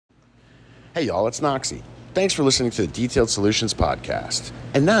Hey y'all, it's Noxie. Thanks for listening to the Detailed Solutions podcast.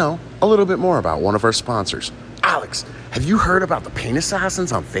 And now, a little bit more about one of our sponsors. Alex, have you heard about the Paint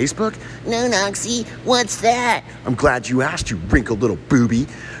Assassins on Facebook? No, Noxie, what's that? I'm glad you asked, you wrinkled little booby.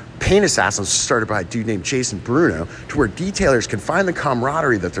 Paint Assassins was started by a dude named Jason Bruno to where detailers can find the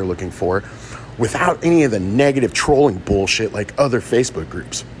camaraderie that they're looking for without any of the negative trolling bullshit like other Facebook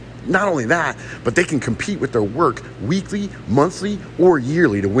groups. Not only that, but they can compete with their work weekly, monthly, or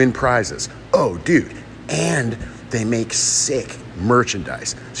yearly to win prizes. Oh, dude, and they make sick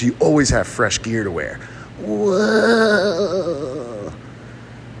merchandise, so you always have fresh gear to wear. Whoa.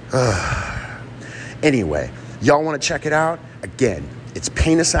 Anyway, y'all want to check it out? Again, it's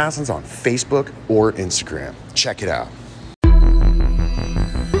Paint Assassins on Facebook or Instagram. Check it out.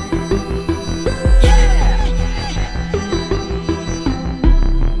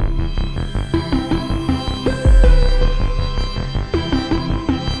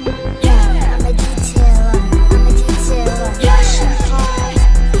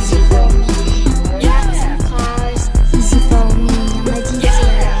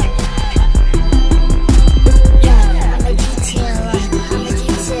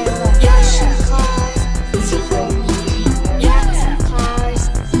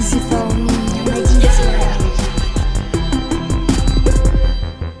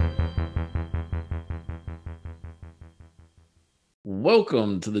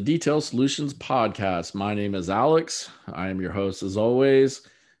 Welcome to the Detailed Solutions podcast. My name is Alex. I am your host as always.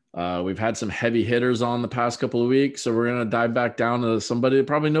 We've had some heavy hitters on the past couple of weeks, so we're going to dive back down to somebody that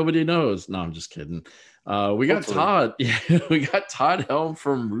probably nobody knows. No, I'm just kidding. We got Todd. Yeah, we got Todd Helme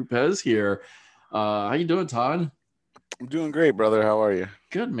from Rupes here. How you doing, Todd? I'm doing great, brother. How are you?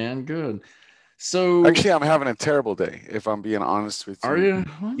 Good, man. Good. So actually, I'm having a terrible day, if I'm being honest with you. Are you?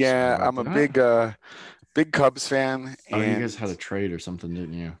 Yeah, I'm a big Cubs fan. Oh, and you guys had a trade or something,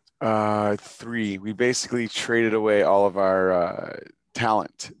 didn't you? 3. We basically traded away all of our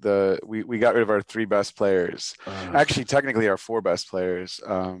talent. We got rid of our 3 best players. Actually, technically our 4 best players.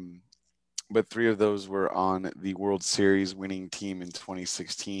 But 3 of those were on the World Series winning team in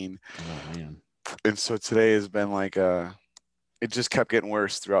 2016. Oh man! And so today has been like it just kept getting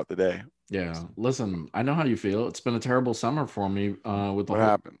worse throughout the day. Yeah, listen, I know how you feel. It's been a terrible summer for me with the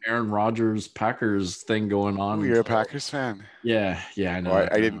whole Aaron Rodgers Packers thing going on. Oh, you're a Packers fan? Yeah, I know. Oh,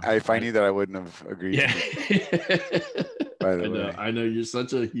 I didn't. If I knew that, I wouldn't have agreed. Yeah. By the way, I know you're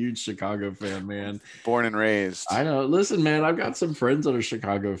such a huge Chicago fan, man. Born and raised. I know. Listen, man, I've got some friends that are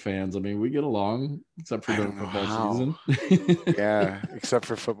Chicago fans. I mean, we get along, except for the football season. Yeah, except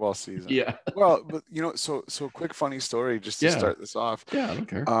for football season. Yeah. Well, but so quick funny story just to start this off. Yeah, I don't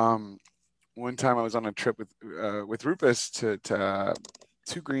care. One time I was on a trip with Rupes to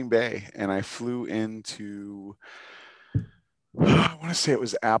Green Bay, and I flew into I want to say it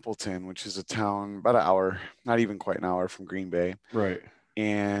was Appleton, which is a town about an hour, not even quite an hour from Green Bay. Right.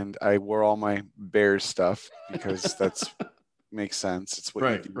 And I wore all my Bears stuff because that's makes sense. It's what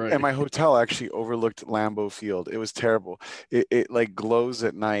you do. Right. And my hotel actually overlooked Lambeau Field. It was terrible. It like glows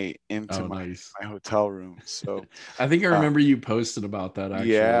at night into my hotel room. So I think I remember you posted about that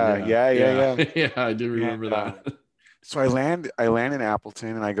actually. Yeah. Yeah, I do remember that. So I land in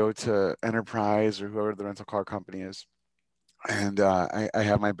Appleton and I go to Enterprise or whoever the rental car company is. And I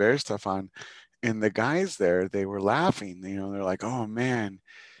have my Bear stuff on, and the guys there, they were laughing, they're like, oh man,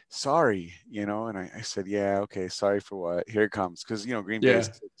 sorry, and I said, yeah, okay, sorry for what? Here it comes. Because Green Bay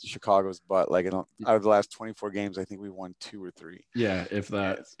is Chicago's butt. Like out of the last 24 games, I think we won 2 or 3. Yeah, if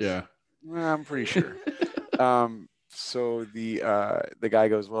that. Yeah, I'm pretty sure. So the guy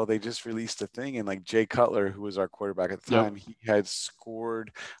goes, well, they just released a thing, and like Jay Cutler, who was our quarterback at the time, he had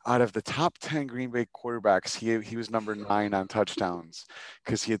scored out of the top 10 Green Bay quarterbacks. He was number 9 on touchdowns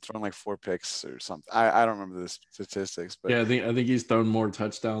because he had thrown like 4 picks or something. I don't remember the statistics, but yeah, I think he's thrown more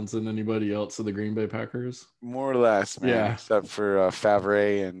touchdowns than anybody else of the Green Bay Packers, more or less, man. Yeah, except for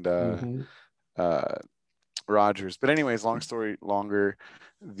Favre and Rodgers. But anyways, long story longer.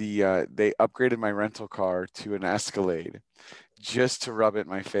 They upgraded my rental car to an Escalade just to rub it in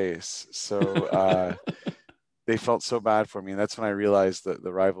my face. So they felt so bad for me, and that's when I realized that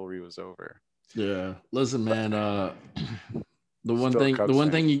the rivalry was over. Yeah, listen, man. The one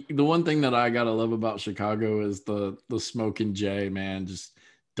thing that I gotta love about Chicago is the smoking Jay, man. Just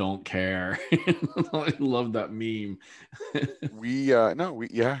don't care. I love that meme.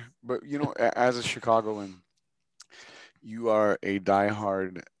 But as a Chicagoan, you are a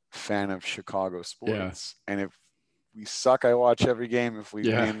diehard fan of Chicago sports. Yeah. And if we suck, I watch every game. If we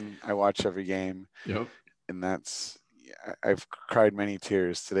win, I watch every game. Yep. And I've cried many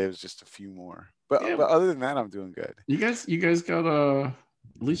tears. Today was just a few more. But other than that, I'm doing good. You guys got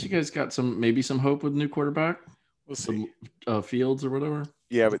At least you guys got maybe some hope with new quarterback, We'll the see. Fields or whatever.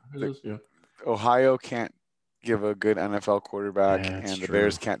 Yeah, Is but that who it is? Yeah, Ohio can't give a good NFL quarterback, that's and the true.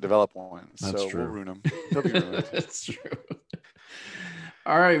 Bears can't develop one. That's So we'll true. ruin them. They'll be ruined. That's true.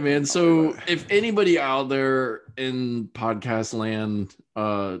 All right, man. Don't worry about So it. if anybody out there in podcast land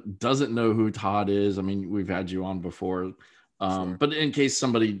doesn't know who Todd is, I mean, we've had you on before. Sure. But in case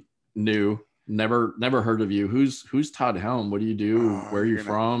somebody new, never heard of you, who's Todd Helm? What do you do? Oh, Where are you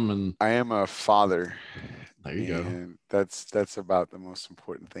from? And I am a father, there you go. and that's about the most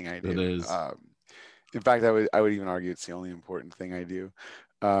important thing I It do. is. In fact, I would even argue it's the only important thing I do.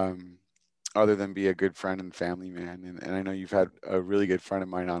 Um, Other than be a good friend and family man. And I know you've had a really good friend of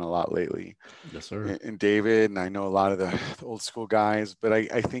mine on a lot lately, Yes, sir. and David, and I know a lot of the old school guys, but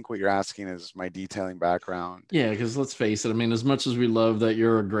I think what you're asking is my detailing background. Yeah, because let's face it. I mean, as much as we love that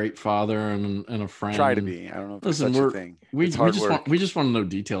you're a great father and a Try to friend, be. I don't know if there's listen, such a thing. It's we hard just want work. to know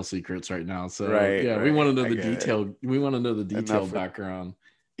detail secrets right now. So Right, yeah, we want right. to know I the get it. detail. We want to know the Enough detailed with background.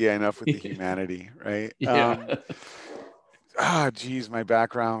 Yeah, enough with the humanity, right? Yeah. Geez, my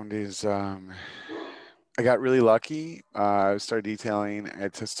background is I got really lucky. I started detailing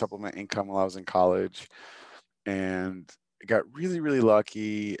to supplement income while I was in college, and I got really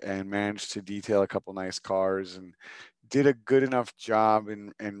lucky and managed to detail a couple nice cars and did a good enough job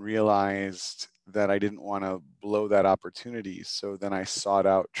and realized that I didn't want to blow that opportunity. So then I sought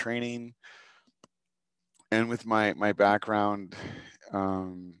out training, and with my background,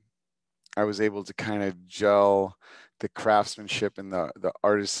 um, I was able to kind of gel the craftsmanship and the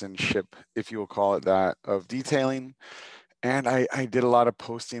artisanship, if you will call it that, of detailing. And I did a lot of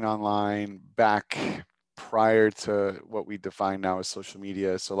posting online back prior to what we define now as social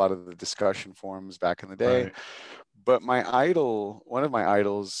media. So a lot of the discussion forums back in the day. Right. But my idol, one of my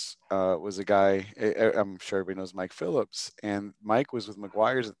idols, was a guy. I'm sure everybody knows Mike Phillips, and Mike was with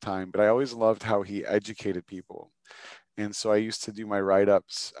McGuire's at the time. But I always loved how he educated people, and so I used to do my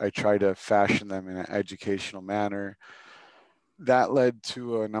write-ups. I try to fashion them in an educational manner. That led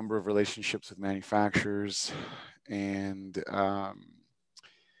to a number of relationships with manufacturers, and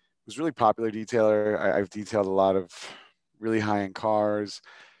was really popular detailer. I've detailed a lot of really high-end cars,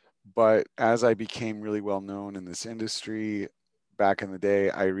 but as I became really well known in this industry back in the day,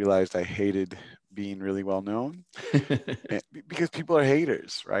 I realized I hated being really well known because people are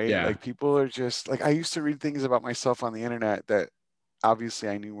haters, right? Yeah. Like people are just like I used to read things about myself on the internet that obviously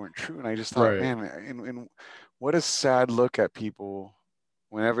I knew weren't true, and I just thought, Right. man, and what a sad look at people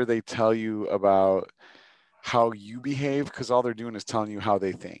whenever they tell you about how you behave because all they're doing is telling you how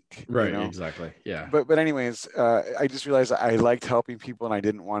they think, you Right. know. Exactly. Yeah. But anyways, I just realized I liked helping people and I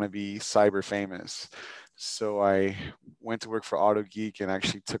didn't want to be cyber famous. So I went to work for Auto Geek and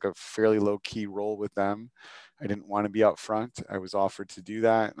actually took a fairly low key role with them. I didn't want to be out front. I was offered to do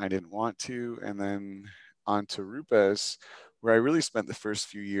that and I didn't want to. And then on to Rupes, where I really spent the first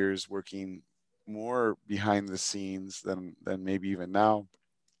few years working more behind the scenes than maybe even now.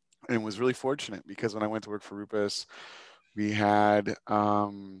 And was really fortunate because when I went to work for Rupes, we had It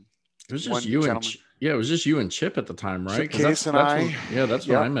was just one you and gentleman, yeah, it was just you and Chip at the time, right? Chip Because Case, and that's when I. yeah, that's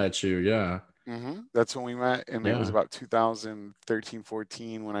when I Yep. met you. Yeah. That's when we met. And it was Yeah. about 2013,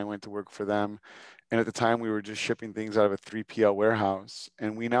 14 when I went to work for them. And at the time, we were just shipping things out of a 3PL warehouse.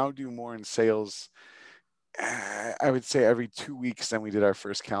 And we now do more in sales, I would say, every 2 weeks than we did our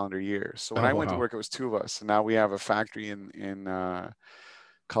first calendar year. So when Oh I went to wow. work, it was two of us. And now we have a factory in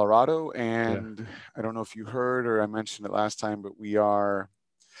Colorado. Yeah. And I don't know if you heard or I mentioned it last time, but we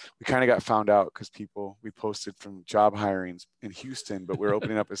kind of got found out because we posted from job hirings in Houston, but we're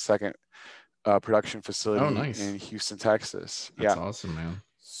opening up a second production Oh facility nice. in Houston, Texas. That's Yeah. awesome, man.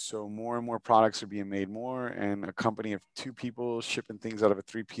 So more and more products are being made more, and a company of two people shipping things out of a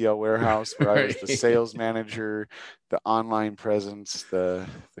 3PL warehouse where I was the Right. sales manager, the online presence, the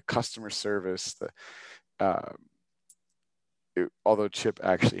customer service, uh, although Chip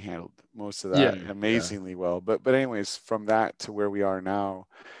actually handled most of that Yeah. Yeah. amazingly well. But anyways, from that to where we are now,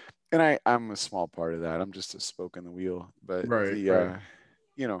 and I'm a small part of that. I'm just a spoke in the wheel, but Right. Right.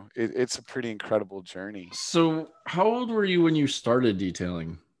 it's a pretty incredible journey. So how old were you when you started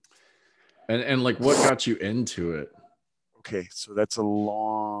detailing? And like what got you into it? Okay, so that's a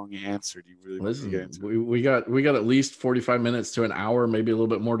long answer. Do you really want me to get Listen, into it? we got at least 45 minutes to an hour, maybe a little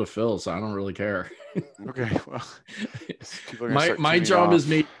bit more to fill, so I don't really care. Okay, well, people are gonna my start my tuning job is off.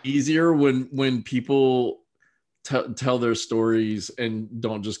 made easier when people tell their stories and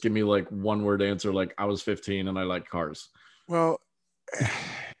don't just give me like one word answer like I was 15 and I like cars. Well,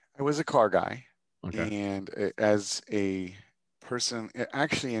 I was a car guy, Okay. and as a person,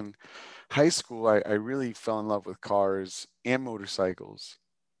 actually in high school, I really fell in love with cars and motorcycles,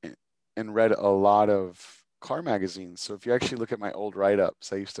 and read a lot of car magazines. So if you actually look at my old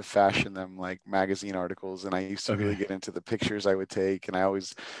write-ups, I used to fashion them like magazine articles, and I used to really Okay. get into the pictures I would take, and I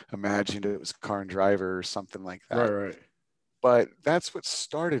always imagined it was Car and Driver or something like Right, that. right. But that's what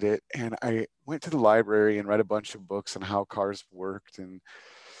started it. And I went to the library and read a bunch of books on how cars worked, and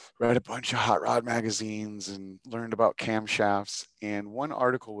read a bunch of hot rod magazines, and learned about camshafts. And one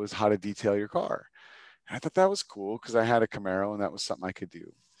article was how to detail your car. And I thought that was cool because I had a Camaro and that was something I could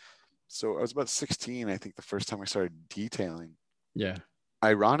do. So I was about 16, I think, the first time I started detailing. Yeah.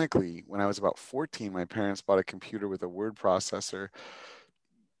 Ironically, when I was about 14, my parents bought a computer with a word processor.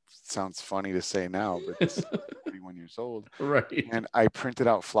 Sounds funny to say now, but this is 41 years old. Right. And I printed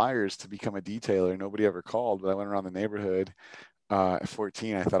out flyers to become a detailer. Nobody ever called, but I went around the neighborhood. At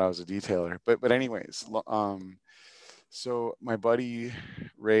 14, I thought I was a detailer. But anyways, so my buddy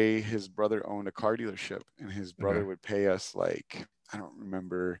Ray, his brother owned a car dealership, and his Okay. brother would pay us like, I don't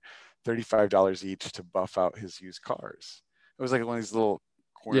remember, $35 each to buff out his used cars. It was like one of these little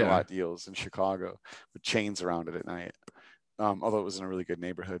corner Yeah. lot deals in Chicago with chains around it at night. Although it was in a really good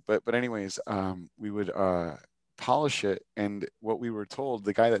neighborhood. But anyways, we would polish it, and what we were told,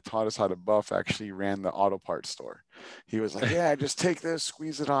 the guy that taught us how to buff actually ran the auto parts store. He was like, "Yeah, just take this,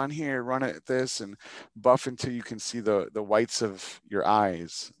 squeeze it on here, run it this, and buff until you can see the whites of your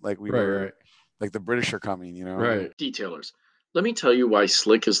eyes, like we Right, were, right. like the British are coming, you know." And Right. Detailers. Let me tell you why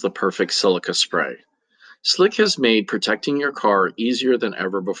Slick is the perfect silica spray. Slick has made protecting your car easier than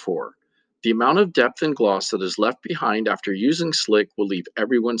ever before. The amount of depth and gloss that is left behind after using Slick will leave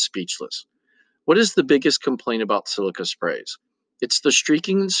everyone speechless. What is the biggest complaint about silica sprays? It's the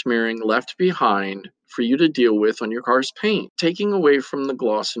streaking and smearing left behind for you to deal with on your car's paint, taking away from the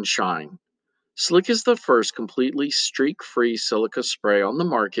gloss and shine. Slick is the first completely streak free silica spray on the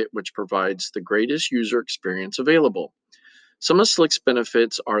market, which provides the greatest user experience available. Some of Slick's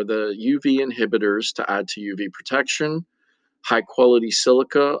benefits are the UV inhibitors to add to UV protection, high quality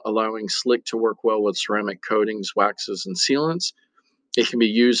silica, allowing Slick to work well with ceramic coatings, waxes, and sealants. It can be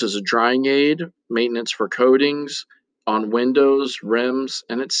used as a drying aid, maintenance for coatings, on windows, rims,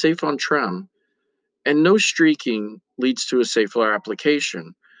 and it's safe on trim. And no streaking leads to a safer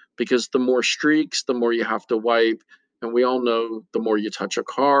application because the more streaks, the more you have to wipe. And we all know the more you touch a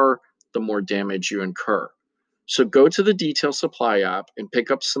car, the more damage you incur. So go to the Detail Supply app and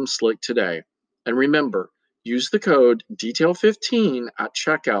pick up some Slick today. And remember, use the code DETAIL15 at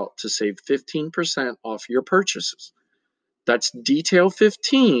checkout to save 15% off your purchases. That's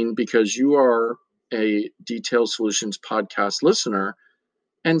Detail15 because you are a Detail Solutions podcast listener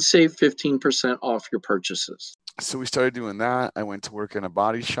and save 15% off your purchases. so we started doing that. I went to work in a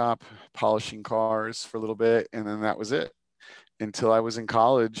body shop, polishing cars for a little bit, and then that was it until I was in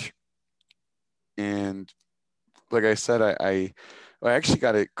college. And like I said, I actually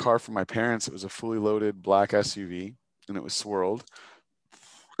got a car from my parents. It was a fully loaded black SUV, and it was swirled.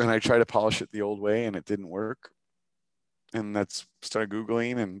 And I tried to polish it the old way, and it didn't work. And that's started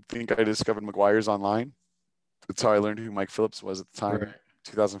Googling, and think I discovered McGuire's online. That's how I learned who Mike Phillips was at the Right. time.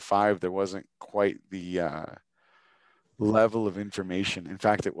 2005, there wasn't quite the level of information. In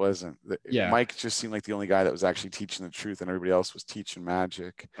fact, it wasn't. Yeah. Mike just seemed like the only guy that was actually teaching the truth, and everybody else was teaching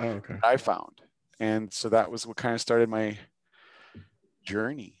magic. Oh, okay. I found, and so that was what kind of started my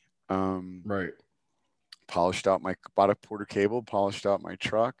journey. Right. Bought a Porter cable, polished out my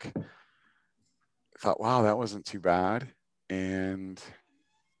truck. Thought, wow, that wasn't too bad, and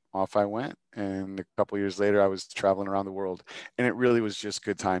off I went. And a couple years later, I was traveling around the world, and it really was just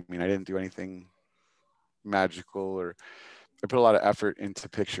good timing. I didn't do anything magical, or I put a lot of effort into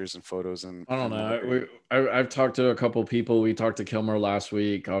pictures and photos I don't and know. learning. I've talked to a couple people. We talked to Kilmer last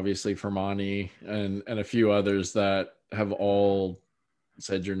week, obviously Fermani, and a few others that have all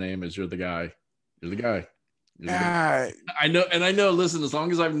said your name as you're the guy. You're the guy. You're the guy. Ah, I know, and I know. Listen, as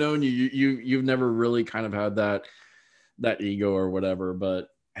long as I've known you, you've never really kind of had that ego or whatever. But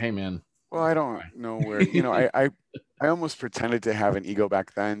hey, man. well, I don't know where, I almost pretended to have an ego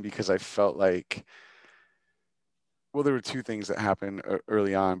back then because I felt like, well, there were two things that happened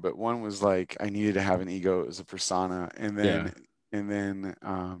early on, but one was like I needed to have an ego as a persona, and Yeah. then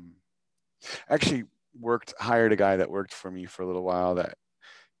actually hired a guy that worked for me for a little while that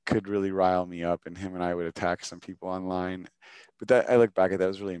could really rile me up, and him and I would attack some people online. But that, I look back at that,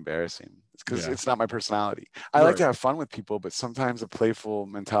 was really embarrassing. It's because Yeah. it's not my personality. I like to Right. have fun with people, but sometimes a playful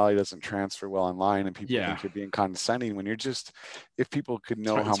mentality doesn't transfer well online, and people Yeah. think you're being condescending when you're just, if people could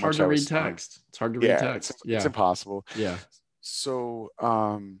know how It's hard much to I was read fun. text. It's hard to read Yeah, text. it's Yeah. impossible. Yeah. So,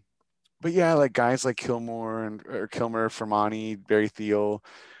 but yeah, like guys like Kilmer, Fermani, Barry Thiel,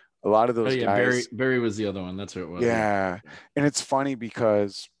 A lot of Oh those yeah, Barry guys, Barry was the other one. That's who it was. Yeah. yeah. And it's funny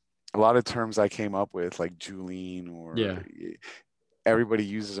because a lot of terms I came up with, like Julian, or Yeah. everybody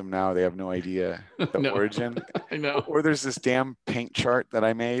uses them now. They have no idea the No, origin. I know. Or there's this damn paint chart that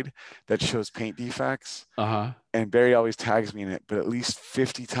I made that shows paint defects. Uh-huh. And Barry always tags me in it, but at least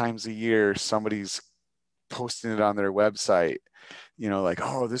 50 times a year, somebody's posting it on their website, like,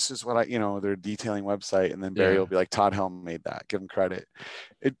 oh, this is what their detailing website. And then Barry Yeah. will be like, Todd Helme made that, give him credit.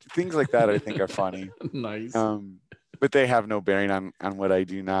 Things like that I think are funny. Nice. But they have no bearing on what I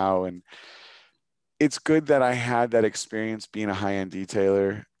do now. And it's good that I had that experience being a high-end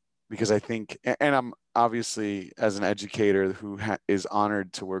detailer, because I think, and I'm obviously, as an educator who is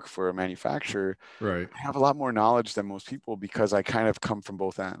honored to work for a manufacturer, Right. I have a lot more knowledge than most people because I kind of come from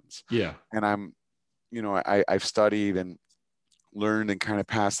both ends. Yeah. And I've studied and learned and kind of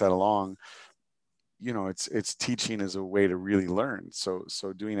passed that along. It's teaching as a way to really learn. So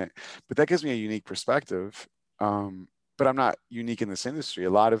doing it, but that gives me a unique perspective. But I'm not unique in this industry.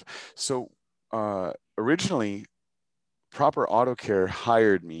 Originally, Proper Auto Care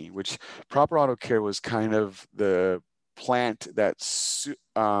hired me, which Proper Auto Care was kind of the plant that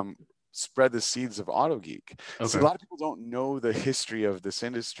spread the seeds of Auto Geek. See, a Okay. lot of people don't know the history of this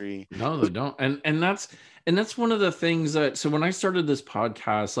industry. No, they don't. And that's one of the things that, so when I started this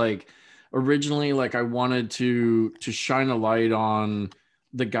podcast, like originally, like I wanted to shine a light on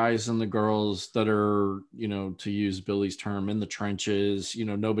the guys and the girls that are, to use Billy's term, in the trenches.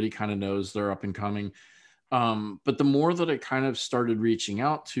 Nobody kind of knows they're up and coming. But the more that I kind of started reaching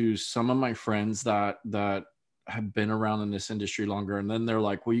out to some of my friends that have been around in this industry longer, and then they're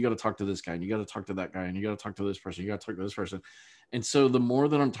like, well, you got to talk to this guy, and you got to talk to that guy, and you got to talk to this person, you got to talk to this person. And so the more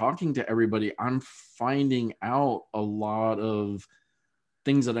that I'm talking to everybody, I'm finding out a lot of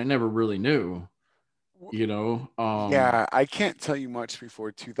things that I never really knew, you know? Yeah, I can't tell you much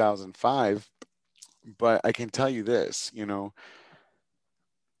before 2005, but I can tell you this,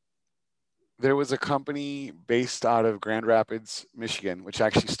 there was a company based out of Grand Rapids, Michigan, which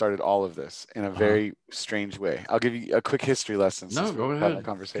actually started all of this in a Uh-huh. very strange way. I'll give you a quick history lesson No, since we're go having a ahead.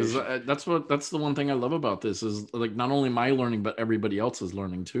 Because conversation. that's the one thing I love about this is like not only my learning, but everybody else is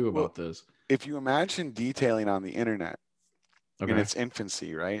learning too Well, about this. if you imagine detailing on the internet in Okay. its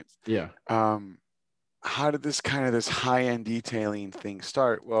infancy, right? Yeah. Um, how did this high-end detailing thing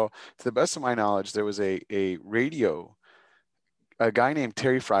start? Well, to the best of my knowledge, there was a guy named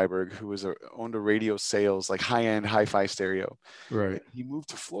Terry Freiberg who owned a radio sales, like high-end hi-fi stereo. Right. He moved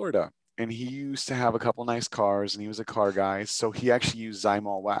to Florida, and he used to have a couple nice cars, and he was a car guy, so he actually used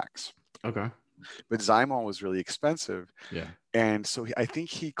Zymol wax. Okay. But Zymol was really expensive, Yeah. and so I think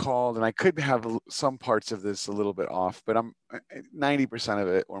he called, and I could have some parts of this a little bit off, but I'm 90% of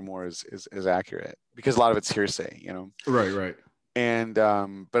it or more is accurate, because a lot of it's hearsay. Right. Right. And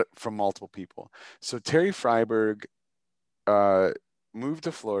but from multiple people. So Terry Freiberg uh, moved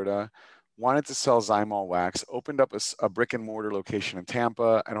to Florida, wanted to sell Zymol wax, opened up a brick and mortar location in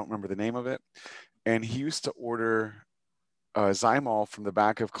Tampa. I don't remember the name of it. And he used to order Zymol from the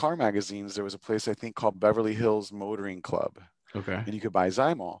back of car magazines. There was a place, I think, called Beverly Hills Motoring Club, Okay. and you could buy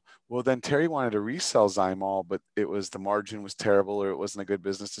Zymol. Well, then Terry wanted to resell Zymol, but the margin was terrible, or it wasn't a good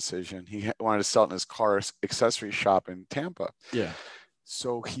business decision. He wanted to sell it in his car accessory shop in Tampa. Yeah.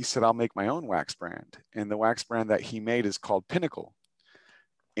 So he said, I'll make my own wax brand. And the wax brand that he made is called Pinnacle.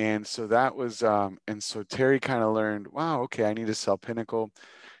 And so so Terry kind of learned, wow, okay, I need to sell Pinnacle.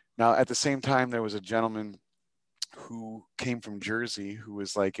 Now, at the same time, there was a gentleman who came from Jersey, who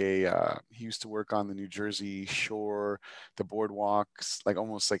was like he used to work on the New Jersey shore, the boardwalks, like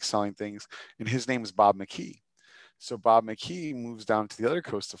almost like selling things. And his name is Bob McKee. So Bob McKee moves down to the other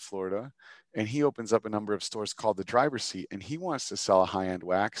coast of Florida, and he opens up a number of stores called the Driver's Seat, and he wants to sell a high-end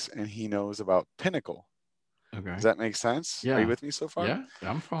wax, and he knows about Pinnacle. Does Okay. that make sense? Are you Yeah. with me so far? Yeah.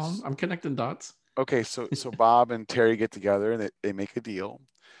 I'm following. I'm connecting dots. Okay, so Bob and Terry get together, and they make a deal.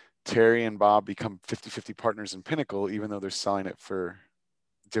 Terry and Bob become 50-50 partners in Pinnacle, even though they're selling it for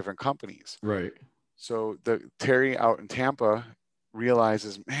different companies. Right. So the Terry out in Tampa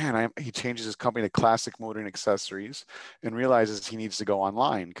realizes, man, he changes his company to Classic Motoring Accessories, and realizes he needs to go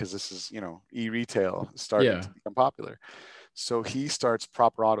online, because this is, e-retail starting Yeah. to become popular. So he starts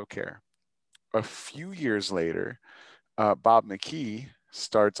Proper Auto Care. A few years later, Bob McKee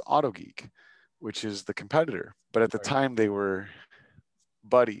starts Auto Geek, which is the competitor. But at the Right. time, they were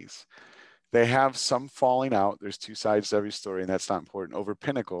buddies. They have some falling out. There's two sides to every story, and that's not important, over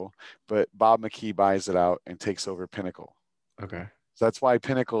Pinnacle. But Bob McKee buys it out and takes over Pinnacle. Okay. So that's why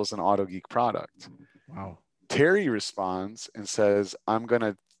Pinnacle is an Auto Geek product. Wow. Terry responds and says, I'm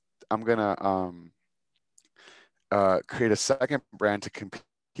gonna create a second brand to compete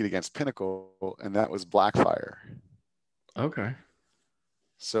compete against Pinnacle, and that was Blackfire. Okay.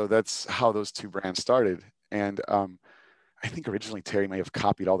 So that's how those two brands started. And I think originally Terry may have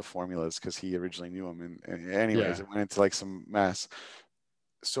copied all the formulas because he originally knew them. And anyways, Yeah. it went into like some mess.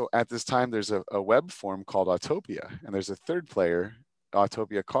 So at this time, there's a web form called Autopia, and there's a third player,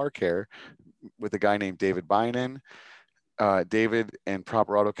 Autopia Car Care, with a guy named David Bynan. David and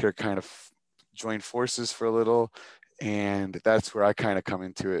Proper Auto Care kind of joined forces for a little, and that's where I kind of come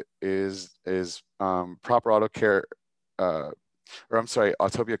into it. Is Proper Auto Care, or I'm sorry,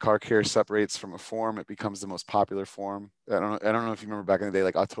 Autopia Car Care separates from a form. It becomes the most popular form. I don't know if you remember back in the day,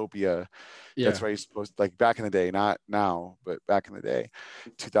 like Autopia. That's Yeah. where I used to post, like back in the day, not now, but back in the day,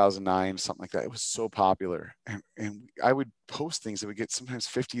 2009, something like that. It was so popular, and I would post things that would get sometimes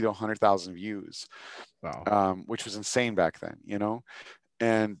 50 to 100,000 views, Wow. which was insane back then,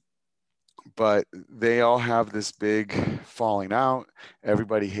 and but they all have this big falling out.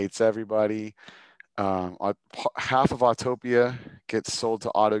 Everybody hates everybody. Half of Autopia gets sold to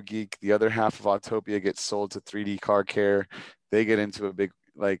AutoGeek. The other half of Autopia gets sold to 3D Car Care. They get into a big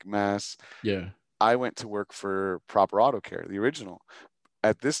like mess. Yeah. I went to work for Proper Auto Care, the original.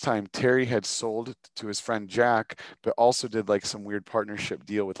 At this time, Terry had sold to his friend Jack, but also did like some weird partnership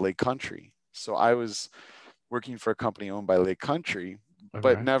deal with Lake Country. So I was working for a company owned by Lake Country, but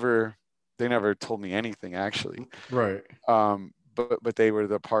Okay. they never told me anything actually. Right. But they were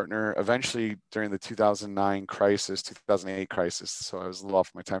the partner eventually during the 2009 crisis, 2008 crisis. So I was a little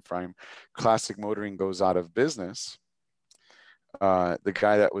off my time frame. Classic Motoring goes out of business. The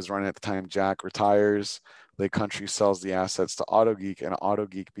guy that was running at the time, Jack, retires. Lake Country sells the assets to AutoGeek, and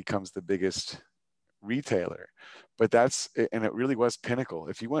AutoGeek becomes the biggest retailer. But and it really was Pinnacle.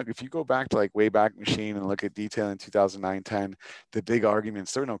 If you go back to like Wayback Machine and look at detail in 2009, 10, the big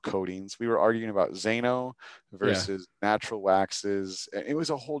arguments, there were no coatings. We were arguing about Zano Yeah. versus natural waxes. It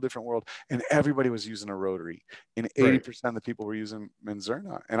was a whole different world. And everybody was using a rotary. And Right. 80% of the people were using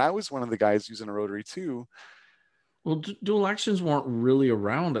Manzurna. And I was one of the guys using a rotary too. Well, dual actions weren't really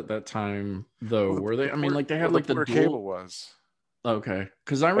around at that time, though, were they? I mean, like they had The like the Porter Cable dual. was. Okay,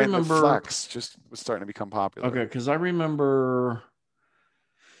 because I And the remember. Flex just was starting to become popular. Okay, because I remember.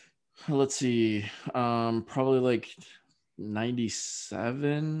 Let's see. Probably like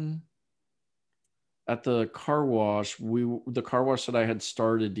 97 at the car wash. The car wash that I had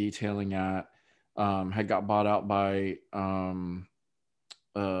started detailing at had got bought out by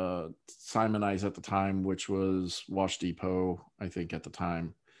Simonize at the time, which was Wash Depot, I think at the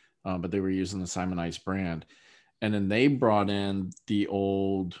time. But they were using the Simonize brand. And then they brought in the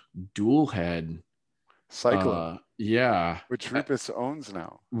old dual head. Cyclo, Yeah. which Rupus owns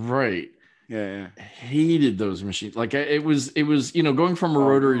now. Right. Yeah. Hated those machines. Like it was, going from a Oh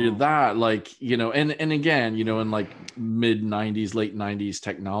rotary to no. that, like, and again, in like mid 90s, late 90s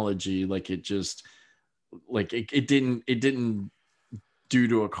technology, like it just, like it didn't do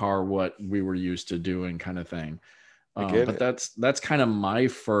to a car what we were used to doing, kind of thing. I get But it. that's kind of my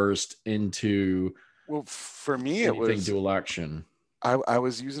first into Well, for me, it anything was dual action. I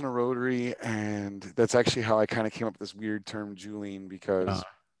was using a rotary, and that's actually how I kind of came up with this weird term, Julian, Uh, because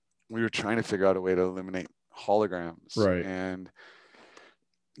we were trying to figure out a way to eliminate holograms. right. And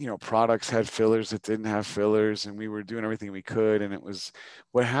products had fillers that didn't have fillers, and we were doing everything we could. And it was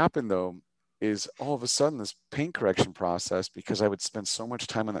what happened though is all of a sudden this paint correction process, because I would spend so much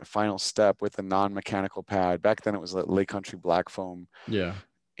time on that final step with a non-mechanical pad. Back then it was Lake Country black foam, Yeah.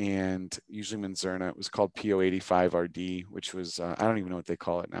 and usually Manzurna. It was called PO85RD, which was I don't even know what they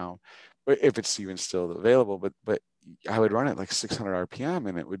call it now, but if it's even still available. But I would run it like 600 RPM,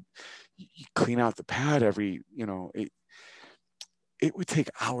 and it would you clean out the pad every it would take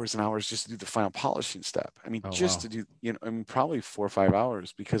hours and hours just to do the final polishing step. I mean, Oh, just wow. to do probably 4 or 5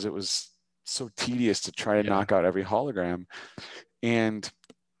 hours, because it was so tedious to try to Yeah. knock out every hologram. And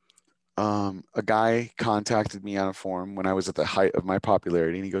a guy contacted me on a forum when I was at the height of my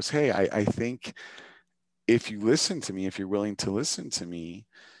popularity, and he goes, "Hey, I think if you listen to me, if you're willing to listen to me,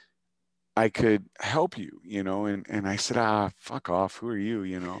 I could help you, And I said, fuck off. Who are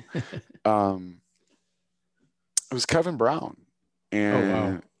you, Um, it was Kevin Brown. Oh, wow.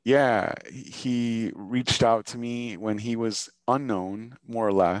 And yeah, he reached out to me when he was unknown, more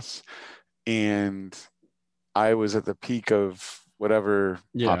or less. And I was at the peak of whatever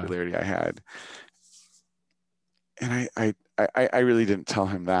Yeah. popularity I had. And I really didn't tell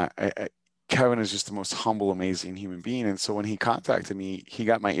him that. Kevin is just the most humble, amazing human being. And so when he contacted me, he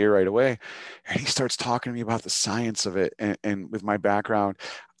got my ear right away, and he starts talking to me about the science of it. And with my background,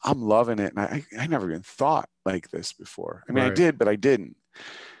 I'm loving it. And I never even thought like this before. I mean, I Right. did, but I didn't.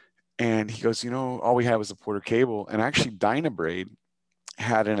 And he goes, all we had was a Porter Cable, and actually Dynabraid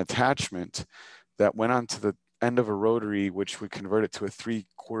had an attachment that went onto the end of a rotary, which would convert it to a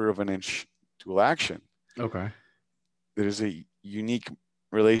 3/4 of an inch dual action. Okay. There's a unique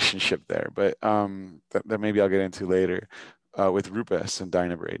relationship there, but that maybe I'll get into later with Rupes and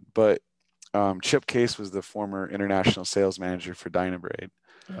Dynabrade. But Chip Case was the former international sales manager for Dynabrade.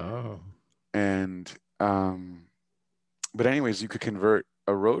 Oh. And but anyways, you could convert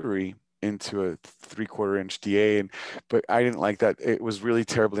a rotary into a 3/4 inch DA, but I didn't like that. It was really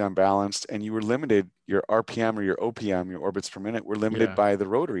terribly unbalanced, and you were limited. Your RPM or your OPM, your orbits per minute, were limited Yeah. by the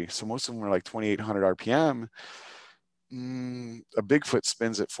rotary. So most of them were like 2,800 RPM. A Bigfoot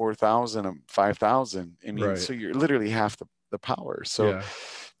spins at 4,000 and 5,000. I mean, Right. so you're literally half the power. So Yeah.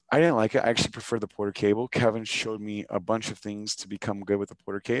 I didn't like it. I actually prefer the Porter cable. Kevin showed me a bunch of things to become good with the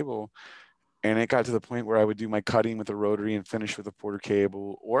Porter cable. And it got to the point where I would do my cutting with a rotary and finish with a Porter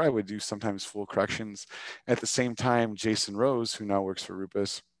cable, or I would do sometimes full corrections. At the same time, Jason Rose, who now works for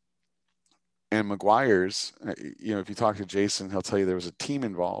Rupes, and McGuire's, if you talk to Jason, he'll tell you there was a team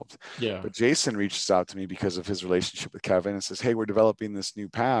involved. Yeah. But Jason reaches out to me because of his relationship with Kevin and says, "Hey, we're developing this new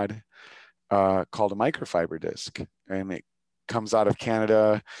pad called a microfiber disc, and it comes out of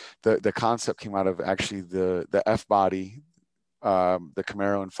Canada. The concept came out of actually the F body, the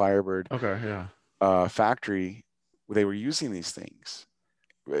Camaro and Firebird Okay. Yeah. factory. They were using these things,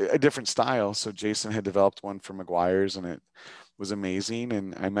 a different style. So Jason had developed one for McGuire's, and it was amazing.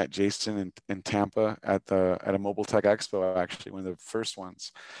 And I met Jason in Tampa at a Mobile Tech Expo, actually one of the first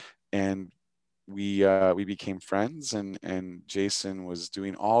ones, and we became friends. And Jason was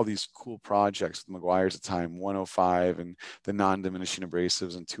doing all these cool projects with McGuire's at the time, 105 and the non-diminishing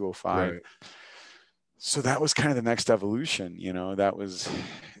abrasives and 205. Right. So that was kind of the next evolution, that was,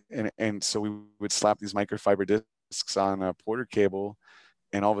 and so we would slap these microfiber discs on a Porter cable,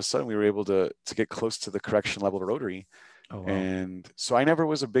 and all of a sudden we were able to get close to the correction level of a rotary. Oh wow. And so I never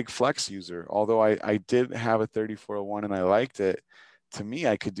was a big flex user, although I did have a 3401 and I liked it. To me,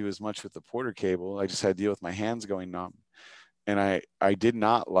 I could do as much with the Porter cable. I just had to deal with my hands going numb. And I did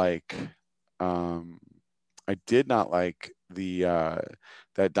not like um, the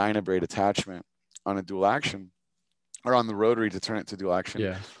that Dynabrade attachment on a dual action, or on the rotary to turn it to dual action.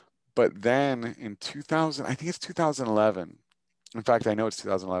 Yeah. But then in 2000, I think it's 2011. In fact, I know it's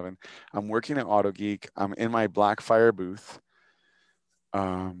 2011. I'm working at AutoGeek. I'm in my Blackfire booth.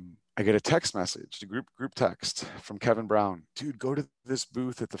 I get a text message, a group text from Kevin Brown. Dude, go to this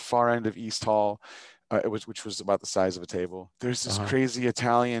booth at the far end of East Hall, which was about the size of a table. There's this Uh-huh. crazy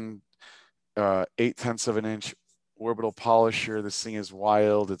Italian 8/10 of an inch orbital polisher. This thing is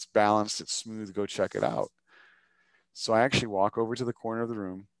wild. It's balanced. It's smooth. Go check it out. So I actually walk over to the corner of the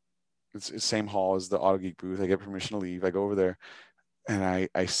room. It's the same hall as the AutoGeek booth. I get permission to leave. I go over there and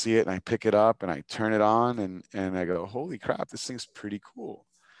I see it and I pick it up and I turn it on and I go, holy crap, this thing's pretty cool.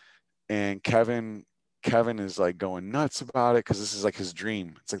 And Kevin is like going nuts about it because this is like his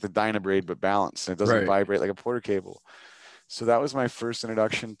dream. It's like the Dynabrade but balanced, and it doesn't Right. vibrate like a Porter cable. So that was my first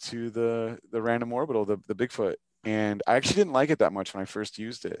introduction to the random orbital, the Bigfoot. And I actually didn't like it that much when I first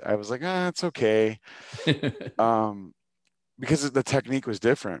used it. I was like, it's okay. Um, because the technique was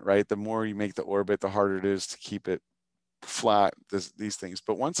different, right? The more you make the orbit, the harder it is to keep it flat, these things.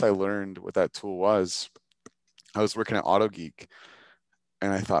 But once I learned what that tool was, I was working at AutoGeek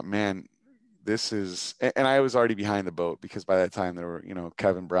and I thought, man, this is, and I was already behind the boat because by that time there were,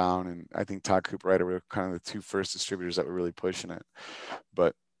 Kevin Brown and I think Todd Cooper were kind of the two first distributors that were really pushing it.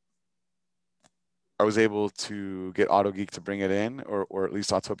 But I was able to get AutoGeek to bring it in, or at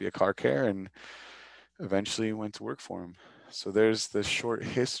least Autopia Car Care, and eventually went to work for him. So there's the short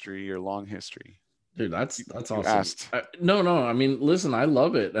history or long history. Dude, that's You awesome. asked. No. I mean, listen, I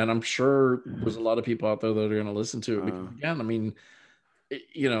love it, and I'm sure there's a lot of people out there that are going to listen to it because, again, I mean,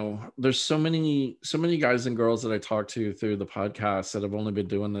 there's so many guys and girls that I talk to through the podcast that have only been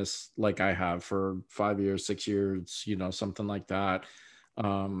doing this like I have for 5 years, 6 years, something like that.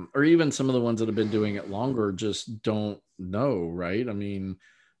 Or even some of the ones that have been doing it longer just don't know, right? I mean,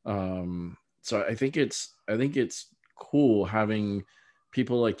 so I think it's cool having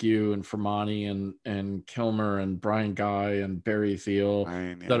people like you and Fermani and Kilmer and Brian Guy and Barry Thiel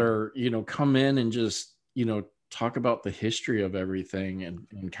that Yeah. are, come in and just, talk about the history of everything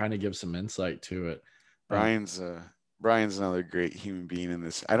and kind of give some insight to it. Brian's Brian's another great human being in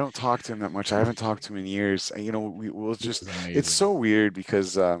this. I don't talk to him that much. I haven't talked to him in years. We'll He just, is it's amazing. so weird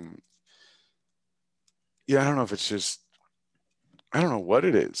because I don't know if it's just, I don't know what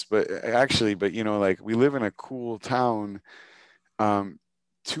it is, but actually, but like we live in a cool town. Um,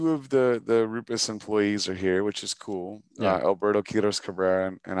 Two of the Rupus employees are here, which is cool. Yeah. Alberto Quiros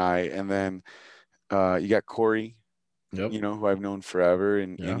Cabrera and I, and then you got Corey Yep. who I've known forever,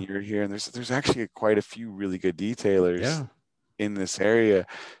 and Yeah. you're here, and there's actually quite a few really good detailers Yeah. in this area.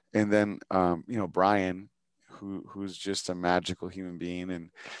 And then Brian, who's just a magical human being.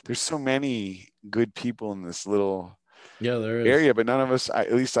 And there's so many good people in this little Yeah, there is. area, but none of us,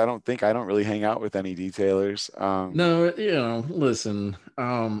 at least I don't really hang out with any detailers. No, listen,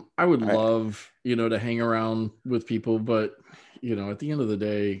 I would I love, to hang around with people, but at the end of the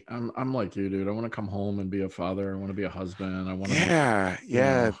day, I'm like you, dude. I want to come home and be a father. I want to be a husband. I want to be, yeah,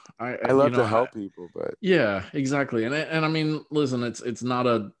 yeah, I I love to help people, but yeah, exactly. And I mean, listen, it's not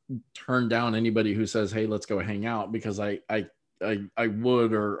a turn down anybody who says, "Hey, let's go hang out," because I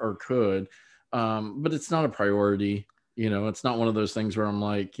would or could. But it's not a priority. It's not one of those things where I'm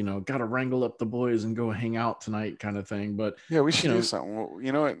like, got to wrangle up the boys and go hang out tonight kind of thing. But, yeah, we should you do know, something.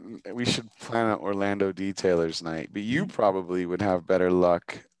 You know what? We should plan an Orlando Detailers night, but you probably would have better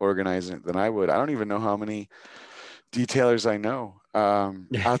luck organizing it than I would. I don't even know how many detailers I know.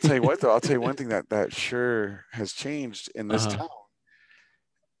 I'll tell you what, though. I'll tell you one thing that sure has changed in this uh-huh. town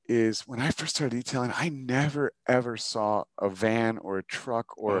is when I first started detailing, I never ever saw a van or a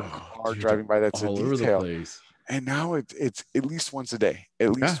truck or a Oh, car dude, they're driving by that's a all over the detail. place. And now it's at least once a day.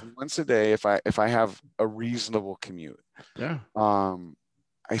 At Yeah. least once a day, if I have a reasonable commute, Yeah. um,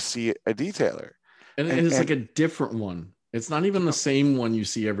 I see a detailer. And it's like a different one. It's not even the same one you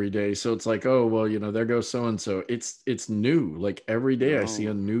see every day. So it's like, oh, well, there goes so and so. It's new. Like every day I see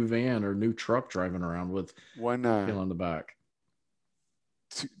a no, new van or new truck driving around with one on the back.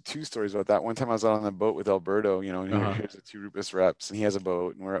 two stories about that. One time I was out on the boat with Alberto, and Uh-huh. here's the two Rupus reps, and he has a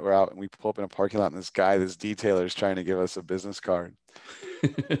boat, and we're out, and we pull up in a parking lot, and this detailer is trying to give us a business card.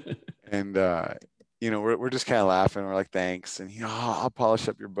 And we're just kind of laughing. We're like, thanks. And I'll polish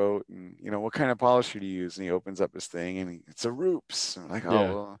up your boat. And what kind of polisher do you use? And he opens up his thing, and it's a Roops. And we're like, oh Yeah.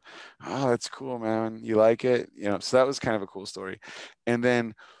 well, oh, that's cool, man. You like it? So that was kind of a cool story. And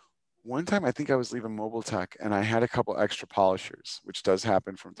then one time I think I was leaving Mobile Tech, and I had a couple extra polishers, which does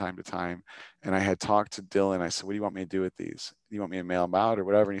happen from time to time. And I had talked to Dylan. I said, what do you want me to do with these? Do you want me to mail them out or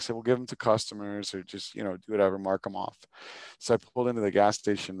whatever? And he said, well, give them to customers or just, do whatever, mark them off. So I pulled into the gas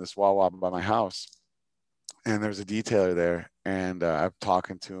station, this Wawa by my house, and there's a detailer there, and I'm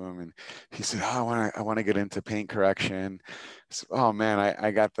talking to him, and he said, oh, I want to get into paint correction. I said, oh man,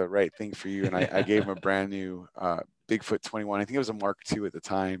 I got the right thing for you. And I gave him a brand new Bigfoot 21. I think it was a Mark II at the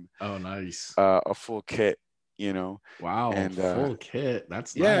time. Oh, nice. A full kit, Wow. and Full kit.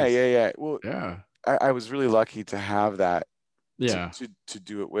 That's yeah, nice. yeah, yeah. Well, Yeah. I was really lucky to have that Yeah. to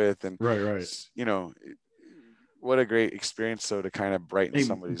do it with, and Right. Right. you know, what a great experience though, to kind of brighten Hey,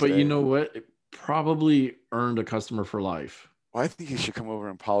 somebody's but you day. know what? It probably earned a customer for life. Well, I think he should come over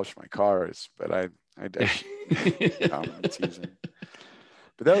and polish my cars, but I I'm teasing.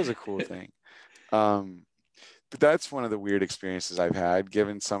 But that was a cool thing. Um, but that's one of the weird experiences I've had.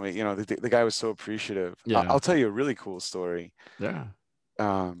 Given somebody, the guy was so appreciative. Yeah. I'll tell you a really cool story. Yeah.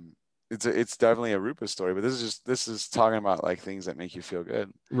 Um, it's definitely a Rupa story, but this is talking about like things that make you feel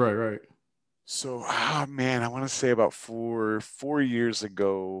good. Right. Right. So, man, I want to say about 4 years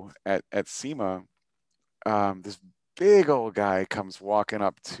ago at SEMA, this big old guy comes walking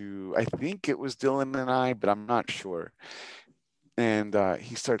up to, I think it was Dylan and I, but I'm not sure. And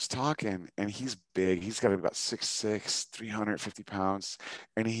he starts talking, and he's big. He's got to be about 6'6", 350 pounds.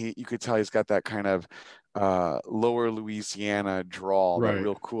 And you could tell he's got that kind of lower Louisiana drawl, that Right.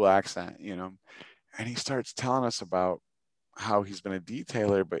 real cool accent, And he starts telling us about how he's been a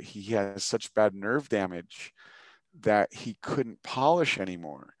detailer, but he has such bad nerve damage that he couldn't polish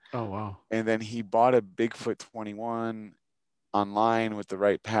anymore. Oh, wow. And then he bought a Bigfoot 21 online with the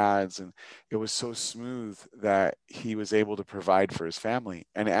right pads, and it was so smooth that he was able to provide for his family.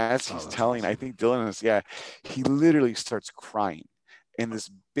 And as Oh, he's that's telling, I awesome. think Dylan is, yeah, he literally starts crying, and this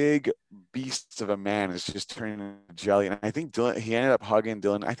big beast of a man is just turning into jelly. And I think he ended up hugging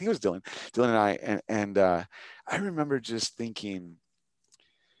Dylan. I think it was Dylan and I, and I remember just thinking,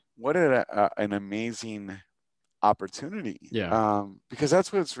 what an amazing opportunity. Yeah. Because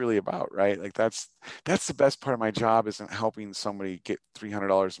that's what it's really about, right? Like that's the best part of my job, isn't helping somebody get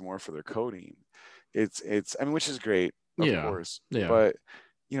 $300 more for their coating. It's I mean, which is great, of Yeah. course, Yeah. but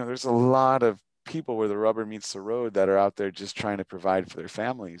there's a lot of people where the rubber meets the road that are out there just trying to provide for their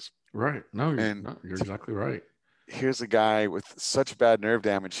families. Right. No, And you're exactly right. here's a guy with such bad nerve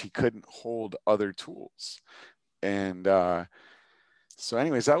damage, he couldn't hold other tools. And so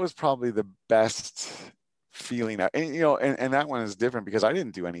anyways, that was probably the best feeling. And that one is different because I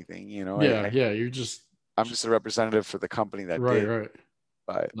didn't do anything. Yeah. Yeah. You're just I'm just a representative for the company that right. did. Right.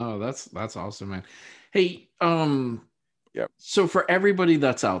 But No, that's awesome, man. Hey, yep. so for everybody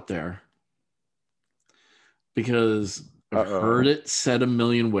that's out there, because I've heard Uh-oh. it said a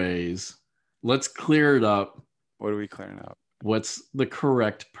million ways. Let's clear it up. What are we clearing up? What's the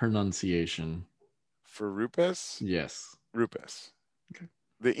correct pronunciation? For rupes? Yes. Rupes. Okay.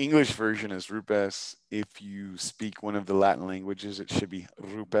 The English version is rupes. If you speak one of the Latin languages, it should be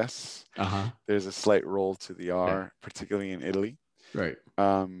rupes. Uh-huh. There's a slight roll to the Yeah. R, particularly in Italy. Right.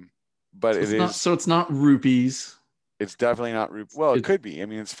 But So it is. it's not rupees. It's definitely not rupe. Well, it It's could be. I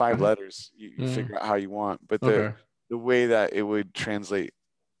mean, it's 5 letters. You figure out how you want. But okay. the way that it would translate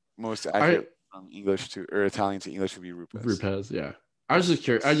most accurately from English to or Italian to English would be rupes. Rupes, yeah. I was just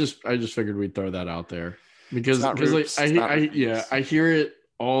curious. I just figured we'd throw that out there because like rupes, I hear it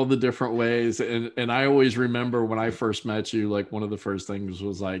all the different ways, and I always remember when I first met you, like one of the first things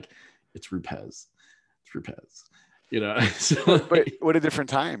was like, it's rupes, it's rupes, you know. So, but what a different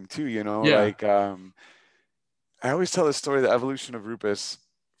time too, you know. yeah. Like I always tell the story. The evolution of rupes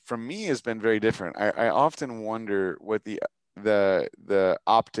from me has been very different. I often wonder what the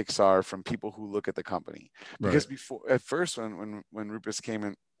optics are from people who look at the company, because before at first when rupes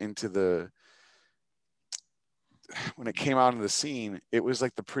came into the when it came out of the scene, it was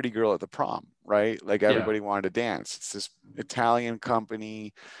like the pretty girl at the prom, right? Like everybody wanted to dance. It's this Italian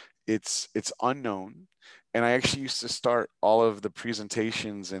company. It's unknown. And I actually used to start all of the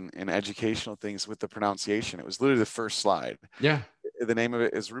presentations and educational things with the pronunciation. It was literally the first slide. Yeah. The name of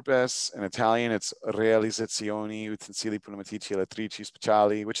it is Rupes. In Italian, it's Realizzazioni Utensili Pneumatici Elettrici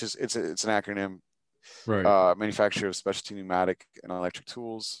Speciali, which is it's an acronym. Right. Manufacturer of specialty pneumatic and electric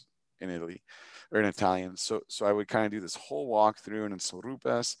tools in Italy or in Italian. So I would kind of do this whole walkthrough and it's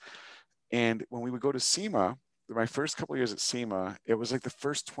Rupes. And when we would go to SEMA, my first couple of years at SEMA, it was like the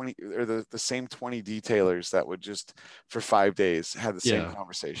first 20 or the same 20 detailers that would just for 5 days had the same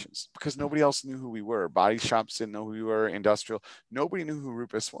conversations because nobody else knew who we were. Body shops didn't know who we were. Industrial, nobody knew who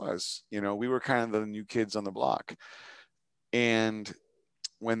Rupes was. You know, we were kind of the new kids on the block. And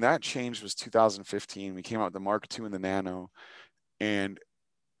when that changed was 2015. We came out with the Mark II and the Nano. And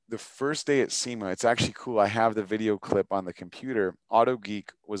the first day at SEMA, it's actually cool. I have the video clip on the computer. Auto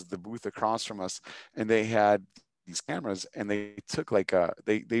Geek was the booth across from us, and they had these cameras, and they took like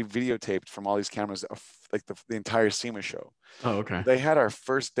they videotaped from all these cameras like the entire SEMA show. Oh, okay. They had our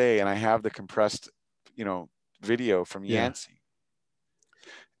first day, and I have the compressed, you know, video from Yancey.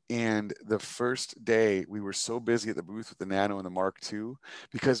 And the first day, we were so busy at the booth with the Nano and the Mark II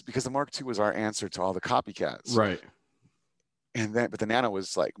because the Mark II was our answer to all the copycats. Right. But the Nano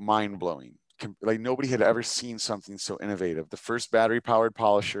was like mind blowing. Like nobody had ever seen something so innovative. The first battery powered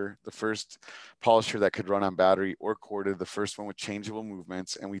polisher, the first polisher that could run on battery or corded, the first one with changeable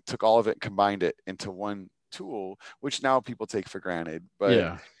movements. And we took all of it and combined it into one tool, which now people take for granted.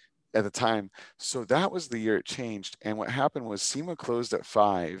 But at the time, so that was the year it changed. And what happened was SEMA closed at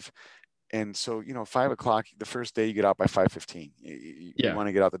 5. And so, 5 o'clock, the first day you get out by 5:15. You want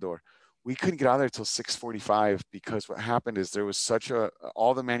to get out the door. We couldn't get out there till 6:45 because what happened is there was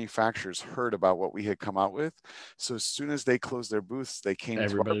all the manufacturers heard about what we had come out with. So as soon as they closed their booths, they came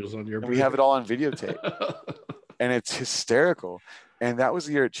Everybody was on your and booth. we have it all on videotape. And it's hysterical. And that was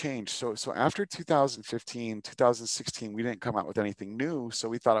the year it changed. So after 2015, 2016, we didn't come out with anything new. So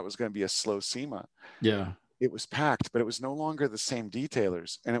we thought it was going to be a slow SEMA. Yeah. It was packed, but it was no longer the same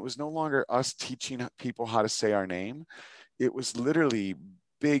detailers. And it was no longer us teaching people how to say our name. It was literally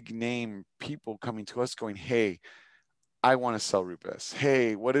big name people coming to us going, hey, I want to sell Rupes.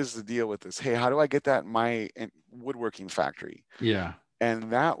 Hey, what is the deal with this? Hey, how do I get that in my woodworking factory? Yeah.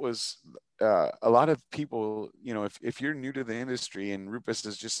 And that was a lot of people, if you're new to the industry and Rupes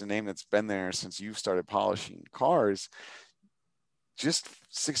is just a name that's been there since you've started polishing cars, just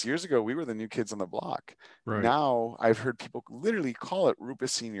 6 years ago, we were the new kids on the block. Right. Now I've heard people literally call it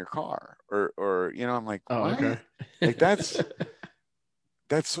Rupes in your car or I'm like, what? Okay. Like that's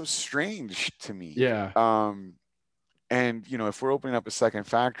so strange to me. Yeah. And if we're opening up a second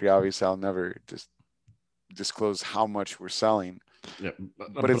factory, obviously I'll never just disclose how much we're selling. Yeah,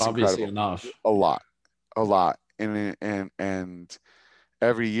 but it's obviously incredible. Enough. A lot. And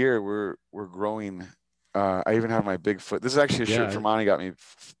every year we're growing. I even have my Bigfoot. This is actually a shirt from Monty got me,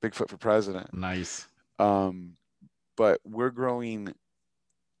 Bigfoot for president. Nice. But we're growing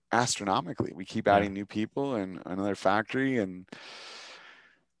astronomically. We keep adding new people and another factory. And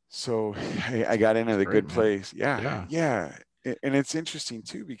so I got into the good place. Yeah. And it's interesting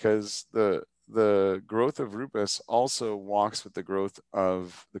too, because the growth of Rupes also walks with the growth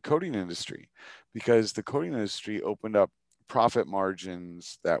of the coating industry, because the coating industry opened up profit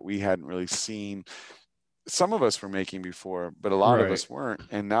margins that we hadn't really seen. Some of us were making before, but a lot of us weren't.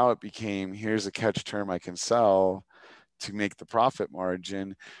 And now it became, here's a catch term I can sell to make the profit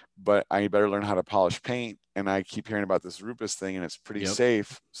margin, but I better learn how to polish paint. And I keep hearing about this Rupus thing, and it's pretty Yep.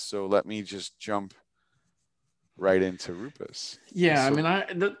 safe. So let me just jump right into Rupus. Yeah, So,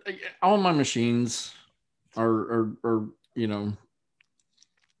 I mean, all my machines are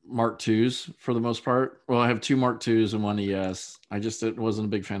Mark IIs for the most part. Well, I have 2 Mark IIs and 1 ES. I just wasn't a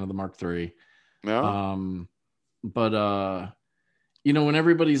big fan of the Mark III. no, But when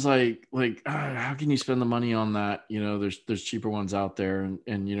everybody's like, how can you spend the money on that? There's cheaper ones out there,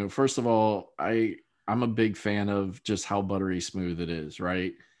 and first of all, I'm a big fan of just how buttery smooth it is,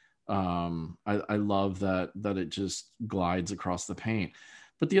 right? I love that it just glides across the paint.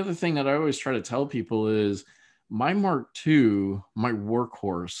 But the other thing that I always try to tell people is my Mark II, my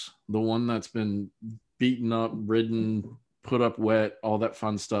workhorse, the one that's been beaten up, ridden, put up wet, all that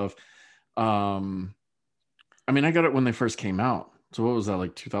fun stuff. I mean, I got it when they first came out. So what was that,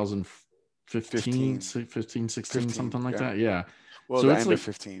 like 2015, 15, 16, 15, something like yeah. that? Yeah. Well, So the it's end like of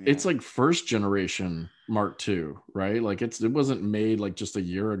 15. it's Yeah. like first generation Mark II, right? Like it wasn't made like just a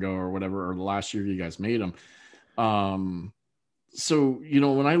year ago or whatever, or the last year you guys made them. So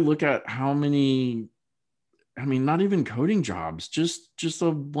when I look at how many, I mean, not even coating jobs, just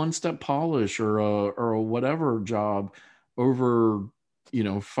a one-step polish or a whatever job over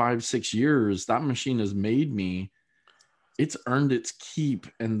 5-6 years, that machine has made me. It's earned its keep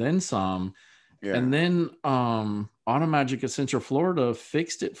and then some. Yeah. And then Automagic at Central Florida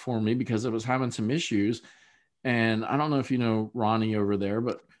fixed it for me because it was having some issues. And I don't know if you know Ronnie over there,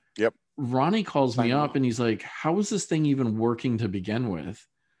 but Yep. Ronnie calls I me know. up and he's like, how is this thing even working to begin with?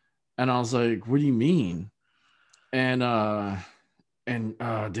 And I was like, what do you mean? And dang,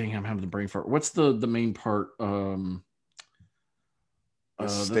 I'm having the brain fart. What's the main part? The The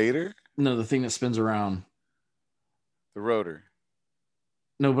stator, the thing that spins around. the rotor.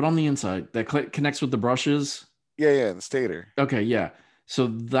 No, but on the inside that connects with the brushes. Yeah, the stator. Okay, yeah. So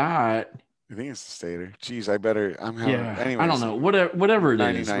that, I think it's the stator. Geez, I'm having. yeah, I don't Anyways, know. Whatever it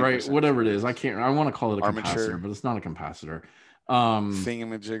is, right? 99% Whatever sure it it is. I is. can't. I want to call it a Armature, capacitor, but it's not a capacitor. Um,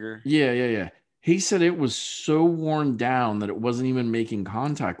 thingamajigger. yeah. He said it was so worn down that it wasn't even making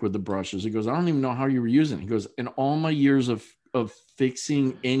contact with the brushes. He goes, I don't even know how you were using it. He goes, in all my years of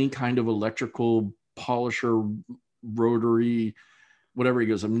fixing any kind of electrical polisher, rotary, whatever, he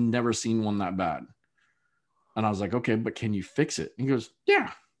goes, I've never seen one that bad. And I was like, okay, but can you fix it? He goes, yeah.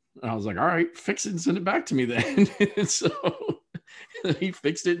 And I was like, all right, fix it and send it back to me then. So he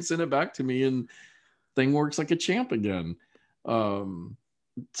fixed it and sent it back to me, and thing works like a champ again.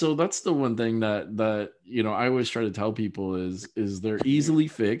 So that's the one thing that I always try to tell people is they're easily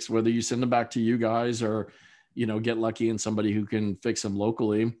fixed, whether you send them back to you guys or get lucky and somebody who can fix them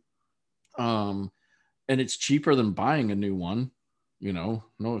locally. And it's cheaper than buying a new one. No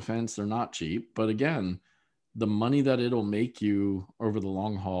offense, they're not cheap, but again, the money that it'll make you over the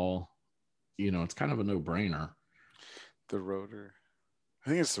long haul, it's kind of a no-brainer. The rotor. I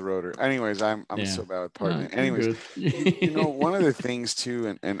think it's the rotor. Anyways, I'm Yeah. so bad with No, parting. Anyways, good. one of the things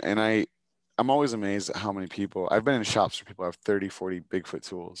too, and I'm always amazed at how many people I've been in shops where people have 30, 40 Bigfoot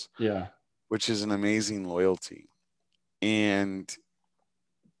tools. Yeah. Which is an amazing loyalty.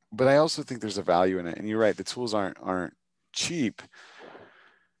 But I also think there's a value in it. And you're right, the tools aren't cheap.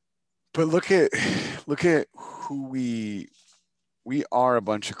 But look at who we are, a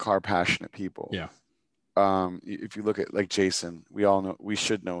bunch of car passionate people. Yeah. If you look at like Jason, we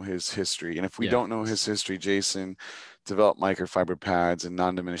should know his history. And if we don't know his history, Jason developed microfiber pads and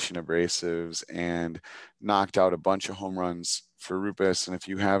non-diminishing abrasives and knocked out a bunch of home runs for Rupus. And if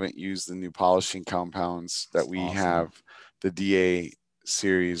you haven't used the new polishing compounds that we have, the DA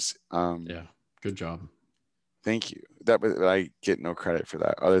series, yeah, good job. Thank you. But I get no credit for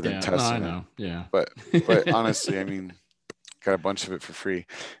that other than testing I know. it. Yeah. But honestly, I mean, got a bunch of it for free.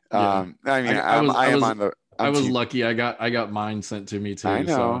 Yeah. I mean, I was lucky. I got mine sent to me too. I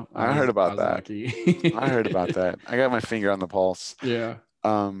know. So I heard about that. Lucky. I heard about that. I got my finger on the pulse. Yeah.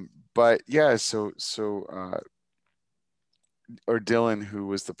 But yeah, or Dylan, who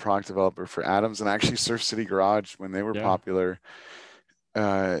was the product developer for Adams and actually Surf City Garage when they were popular.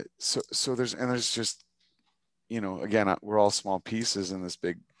 So there's just, again, we're all small pieces in this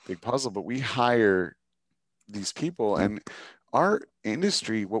big puzzle, but we hire these people, and our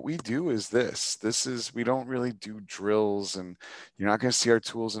industry, what we do is we don't really do drills, and you're not going to see our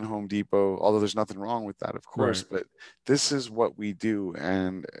tools in Home Depot, although there's nothing wrong with that, of course, but this is what we do,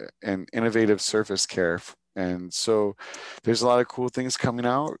 and innovative surface care. And so there's a lot of cool things coming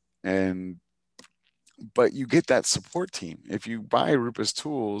out, but you get that support team. If you buy Rupus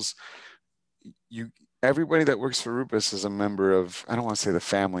tools, everybody that works for Rupus is a member of, I don't want to say the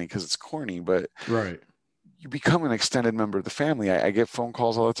family because it's corny, but you become an extended member of the family. I get phone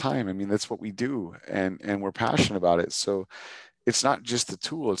calls all the time. I mean, that's what we do, and we're passionate about it. So it's not just the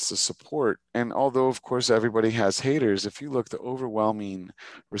tool, it's the support. And although, of course, everybody has haters, if you look, the overwhelming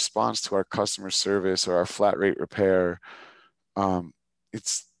response to our customer service or our flat rate repair,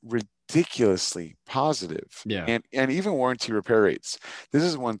 it's ridiculously positive. Yeah. And even warranty repair rates. This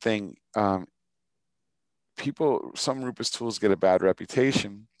is one thing. Some Rupes tools get a bad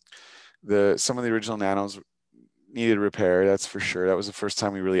reputation. Some of the original Nanos needed repair, that's for sure. That was the first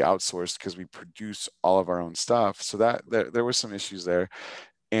time we really outsourced because we produce all of our own stuff. So that there were some issues there.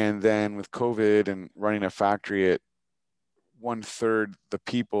 And then with COVID and running a factory at 1/3 the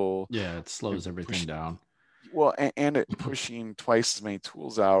people, Yeah, it slows everything down. well, and it pushing twice as many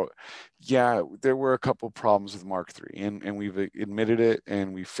tools out. Yeah, there were a couple problems with Mark III, and we've admitted it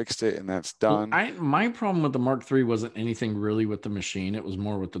and we fixed it, and that's done. Well, my problem with the Mark III wasn't anything really with the machine. It was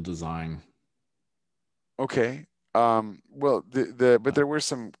more with the design. Okay. Well, but there were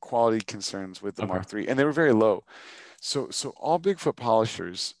some quality concerns with the Okay. Mark III, and they were very low. So all Bigfoot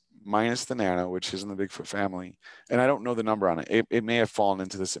polishers, minus the Nano, which is in the Bigfoot family, and I don't know the number on it. It may have fallen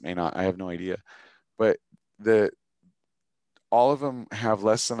into this, it may not. I have no idea. But all of them have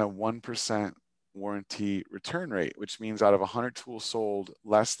less than a 1% warranty return rate, which means out of 100 tools sold,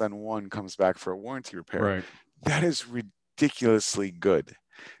 less than one comes back for a warranty repair. Right. That is ridiculously good.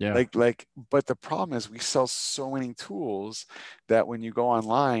 Yeah. But the problem is we sell so many tools that when you go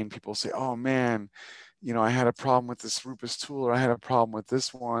online, people say, oh man, I had a problem with this Rupes tool, or I had a problem with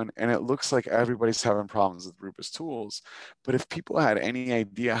this one. And it looks like everybody's having problems with Rupes tools. But if people had any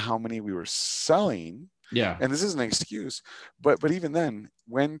idea how many we were selling, Yeah. and this is an excuse, but even then,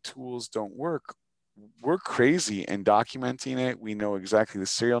 when tools don't work, we're crazy in documenting it. We know exactly the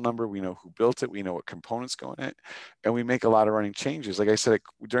serial number. We know who built it. We know what components go in it. And we make a lot of running changes. Like I said,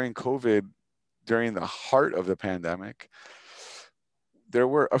 during COVID, during the heart of the pandemic, there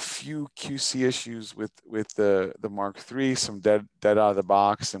were a few QC issues with the Mark III, some dead out of the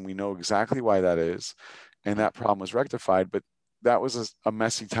box, and we know exactly why that is. And that problem was rectified. But that was a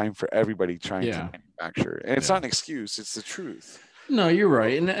messy time for everybody trying to manufacture. And it's not an excuse, it's the truth. No, you're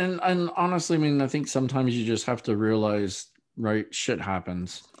right. And honestly, I mean, I think sometimes you just have to realize, right, shit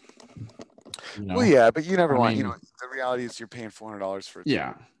happens. Well, yeah, but you never want, the reality is you're paying $400 for it.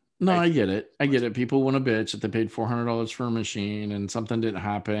 Yeah. No, I get it. I get it. People want to bitch that they paid $400 for a machine and something didn't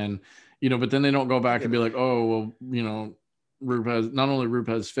happen, but then they don't go back and be like, oh, well, Rupes, not only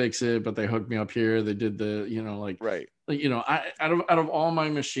Rupes fix it, but they hooked me up here. They did the, right. I out of all my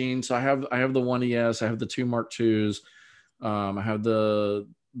machines, so I have the 1ES, I have the 2 Mark IIs. I have the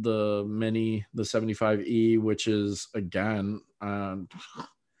Mini, the 75E, which is again,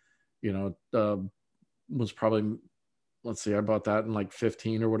 was probably, let's see, I bought that in like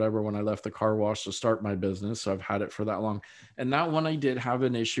 15 or whatever when I left the car wash to start my business. So I've had it for that long. And that one I did have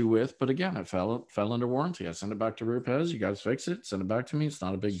an issue with, but again, it fell under warranty. I sent it back to Rupes. You guys fix it, send it back to me. It's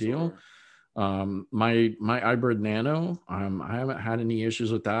not a big deal. My hybrid Nano, I haven't had any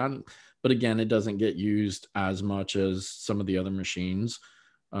issues with that, but again, it doesn't get used as much as some of the other machines.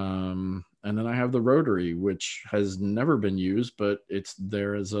 And then I have the rotary, which has never been used, but it's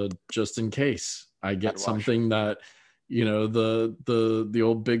there as a just in case I get something that the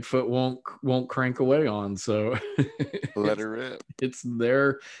old Bigfoot won't crank away on. So let her rip. It's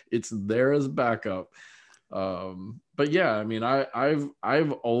there as backup. But yeah, I mean,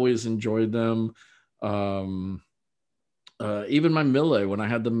 I've always enjoyed them. Even my Mille, when I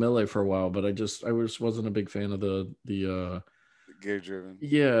had the Mille for a while, but I just wasn't a big fan of the gear driven.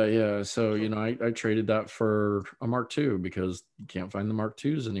 Yeah. So, I traded that for a Mark II because you can't find the Mark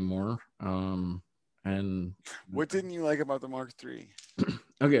IIs anymore. And what didn't you like about the Mark III?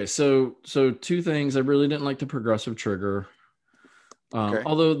 Okay, so 2 things. I really didn't like the progressive trigger. Okay.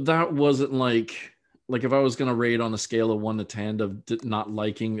 Although that wasn't like if I was going to rate on a scale of 1 to 10 of not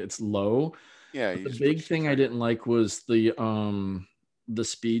liking, it's low. Yeah. The big thing I didn't like was the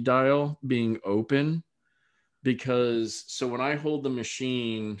speed dial being open, because so when I hold the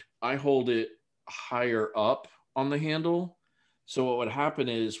machine, I hold it higher up on the handle. So what would happen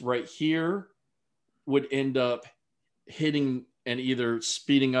is right here would end up hitting and either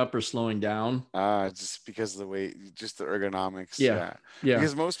speeding up or slowing down. Just because of the way, just the ergonomics. Yeah.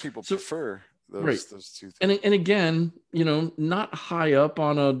 Because most people prefer those 2 things. And again, not high up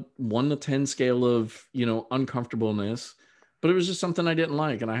on a 1 to 10 scale of, uncomfortableness, but it was just something I didn't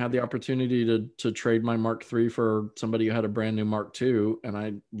like. And I had the opportunity to trade my Mark III for somebody who had a brand new Mark II, and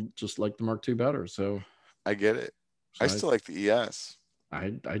I just liked the Mark II better. So I get it. So I still like the ES. I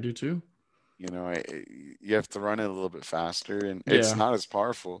do too. you have to run it a little bit faster, and it's Yeah. not as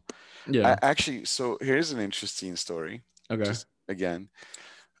powerful. Yeah. Actually, so here's an interesting story. Okay. Just again,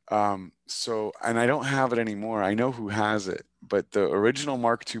 so, and I don't have it anymore. I know who has it, but the original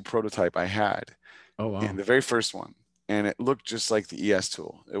Mark II prototype I had, Oh and wow. the very first one, and it looked just like the ES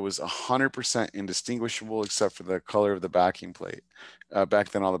tool. It was 100% indistinguishable except for the color of the backing plate. Back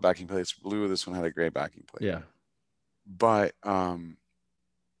then, all the backing plates were blue. This one had a gray backing plate. Yeah. But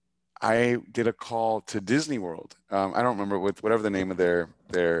I did a call to Disney World. I don't remember whatever the name of their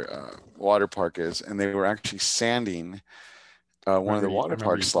water park is, and they were actually sanding one of the I water remember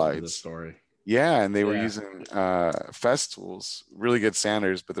park you told me this slides. story. Yeah, and they were Yeah. using Festools, really good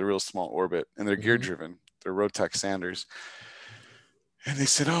sanders, but they're real small orbit, and they're gear Hmm. driven. They're Rotec sanders. And they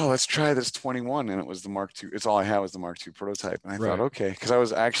said, "Oh, let's try this 21," and it was the Mark II. It's all I had was the Mark II prototype, and I thought, Right. okay, because I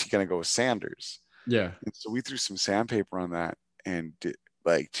was actually going to go with sanders, Yeah. and so we threw some sandpaper on that, and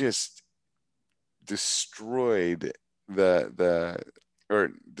like just destroyed the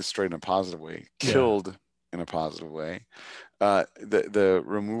or destroyed in a positive way, Yeah. killed in a positive way. The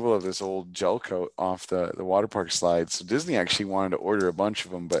removal of this old gel coat off the water park slides. So Disney actually wanted to order a bunch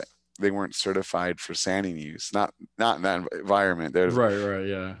of them, but they weren't certified for sanding use. Not in that environment. Right. Right.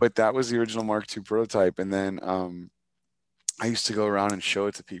 Yeah. But that was the original Mark II prototype. And then I used to go around and show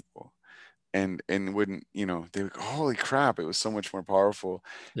it to people, and wouldn't, they would go, "Holy crap, it was so much more powerful."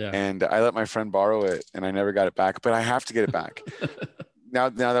 Yeah. And I let my friend borrow it, and I never got it back, but I have to get it back. Now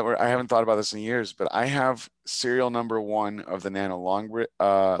that I haven't thought about this in years, but I have serial number 1 of the Nano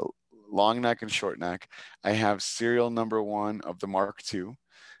long neck and short neck. I have serial number 1 of the Mark II.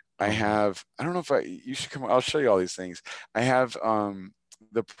 Oh wow. I don't know if you should come. I'll show you all these things. I have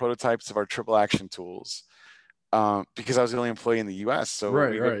the prototypes of our triple action tools, because I was the only employee in the U.S. So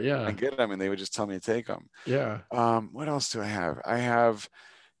Right. we go Right. Yeah. and get them, and they would just tell me to take them. Yeah. What else do I have? I have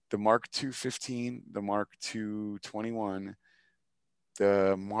the Mark II 15, the Mark II 21,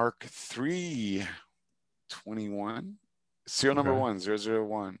 the Mark III 21, serial number Okay. 1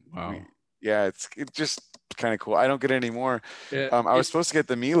 001. Wow. Yeah, it's just kind of cool. I don't get it anymore. Yeah. I was supposed to get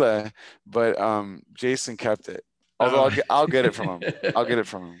the Mila, but Jason kept it. Although Uh, I'll get it from him. I'll get it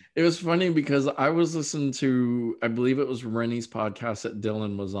from him. it was funny because I was listening to, I believe it was Rennie's podcast that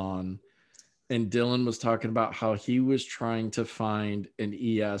Dylan was on, and Dylan was talking about how he was trying to find an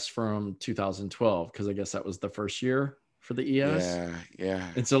ES from 2012 because I guess that was the first year for the ES. Yeah,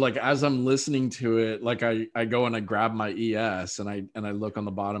 yeah. And so like as I'm listening to it, like I go and I grab my ES and I look on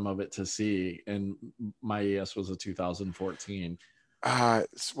the bottom of it to see, and my ES was a 2014.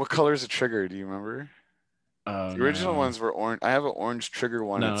 What color is the trigger? Do you remember? Oh The original no. ones were orange. I have an orange trigger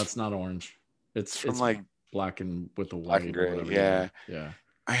one. No, it's not orange. It's from It's like black and with the black and white or gray. whatever. Yeah. Yeah. Yeah.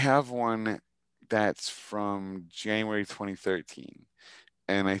 I have one that's from January 2013,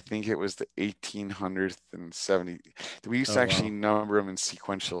 and I think it was the 1800th and 70. We used to Oh actually wow. number them in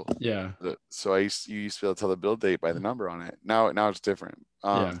sequential. Yeah. So you used to be able to tell the build date by the number on it. Now it's different,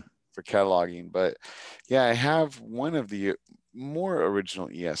 Yeah. for cataloging. But yeah, I have one of the more original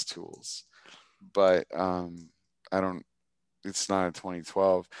ES tools, but I don't. It's not a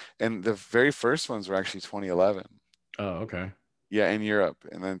 2012, and the very first ones were actually 2011. Oh, okay. Yeah, in Europe,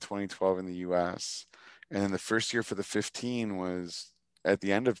 and then 2012 in the US. And then the first year for the 15 was at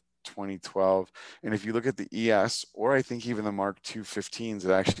the end of 2012. And if you look at the ES, or I think even the Mark II 15s,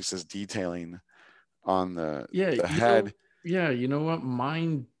 it actually says detailing on Yeah, the head. you know what?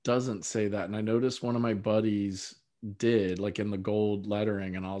 Mine doesn't say that. And I noticed one of my buddies did, like in the gold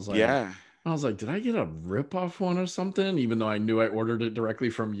lettering, and Yeah. I was like, did I get a rip-off one or something? Even though I knew I ordered it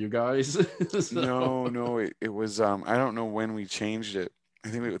directly from you guys. So, No, it was I don't know when we changed it. I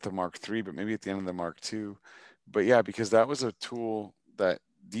think we with the Mark III, but maybe at the end of the Mark II. But yeah, because that was a tool that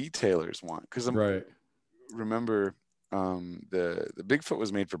detailers want. Because right. remember, the Bigfoot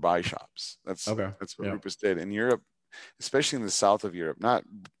was made for buy shops. Okay. That's what Yeah. Rupus did in Europe, especially in the south of Europe, not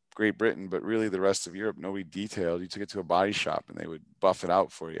Great Britain, but really the rest of Europe. Nobody detailed. You took it to a body shop and they would buff it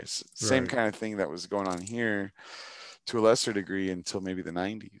out for you. Same Right. kind of thing that was going on here to a lesser degree until maybe the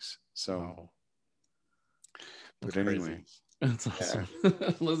 90s. So, Wow. That's but crazy. anyways, That's yeah, awesome.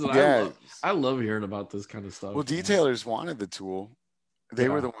 Listen, yeah. I love hearing about this kind of Well, stuff, man. detailers wanted the tool. They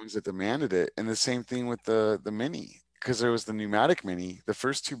were Yeah. the ones that demanded it, and the same thing with the mini, because there was the pneumatic mini. The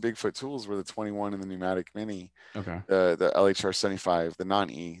first two Bigfoot tools were the 21 and the pneumatic mini, Okay. the LHR 75, the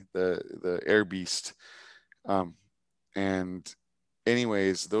non-E, the Air Beast. Um, and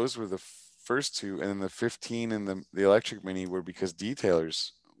anyways, those were the first two, and then the 15 and the electric mini were because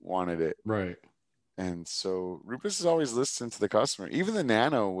detailers wanted it. Right. And so Rupus is always listening to the customer. Even the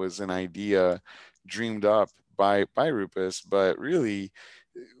Nano was an idea dreamed up by Rupus, but really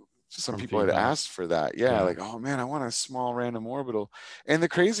some from people had feedback. asked for that. Yeah, Yeah. like, oh man, I want a small random orbital. And the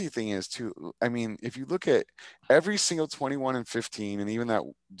crazy thing is too, I mean, if you look at every single 21 and 15, and even that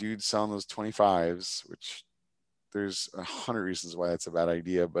dude selling those 25s, which there's 100 reasons why that's a bad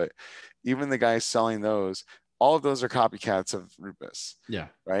idea, but even the guys selling those, all of those are copycats of Rupus, Yeah.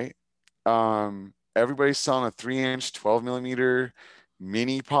 right? Everybody's selling a 3-inch 12 millimeter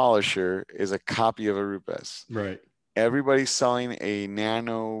mini polisher is a copy of a Rupus. Right. Everybody selling a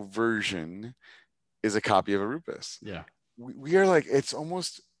nano version is a copy of a Rupus. Yeah. We are like, it's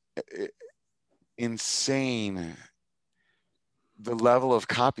almost insane the level of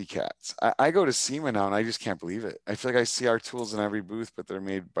copycats. I go to SEMA now and I just can't believe it. I feel like I see our tools in every booth, but they're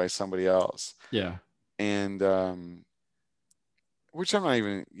made by somebody else. Yeah. And which I'm not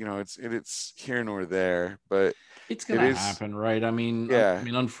even, it's here nor there, but It's it gonna is, happen, right? I mean, yeah.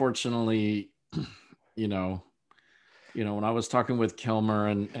 unfortunately, you know, when I was talking with Kilmer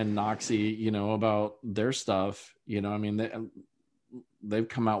and Noxie, about their stuff, I mean, they've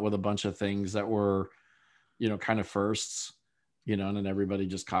come out with a bunch of things that were, kind of firsts, and then everybody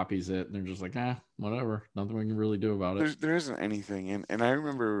just copies it and they're just like, whatever, nothing we can really do about it. There isn't anything. And I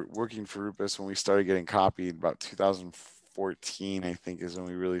remember working for Rupus when we started getting copied about 2014, I think is when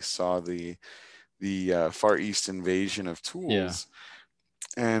we really saw the Far East invasion of Yeah. tools.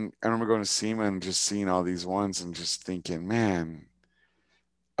 And I remember going to SEMA and just seeing all these ones and just thinking, man,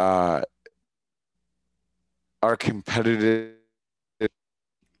 uh, our competitive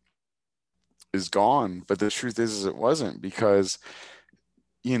is gone. But the truth is it wasn't, because,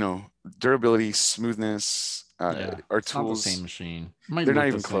 durability, smoothness, Yeah. our It's not the same tools, machine. It might they're not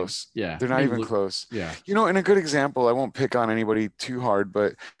look the even same. close. Yeah. They're not May even look. close. Yeah. And a good example, I won't pick on anybody too hard,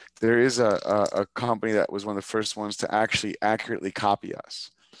 but there is a company that was one of the first ones to actually accurately copy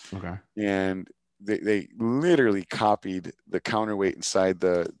us. Okay. And they literally copied the counterweight inside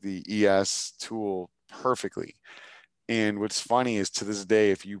the ES tool perfectly. And what's funny is, to this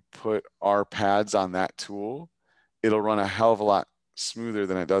day, if you put our pads on that tool, it'll run a hell of a lot smoother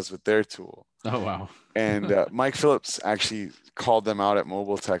than it does with their tool. Oh, wow. And Mike Phillips actually called them out at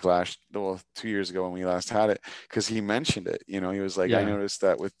Mobile Tech 2 years ago when we last had it, because he mentioned it. He was like, I Yeah. noticed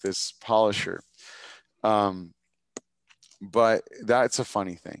that with this polisher. But that's a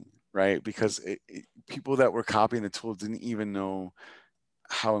funny thing, right? Because people that were copying the tool didn't even know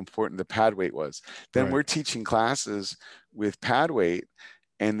how important the pad weight was. Then Right. we're teaching classes with pad weight,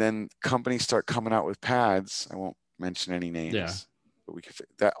 and then companies start coming out with pads. I won't mention any names. Yeah. But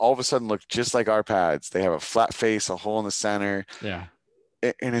that all of a sudden look just like our pads. They have a flat face, a hole in the center. Yeah.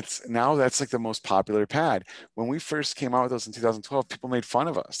 And it's now that's like the most popular pad. When we first came out with those in 2012, people made fun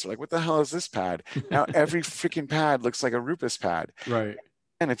of us. They're like, what the hell is this pad? Now every freaking pad looks like a Rupus pad. Right.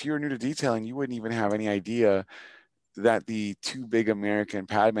 And if you were new to detailing, you wouldn't even have any idea that the two big American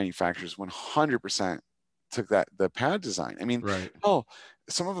pad manufacturers 100% took the pad design. I mean, Right.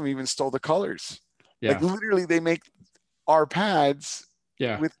 some of them even stole the colors. Yeah. Like literally they make our pads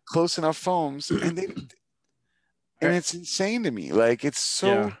Yeah. with close enough foams, and it's insane to me. Like, it's so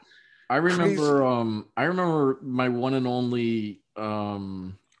Yeah. I remember crazy. I remember my one and only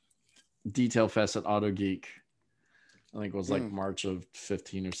detail fest at Auto Geek. I think it was like March of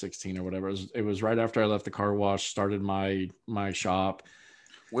 15 or 16 or whatever. It was right after I left the car wash, started my shop.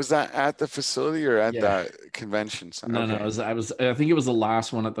 Was that at the facility or at Yeah. that convention center? No, Okay. I think it was the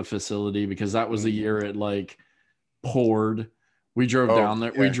last one at the facility, because that was the year it like poured. We drove down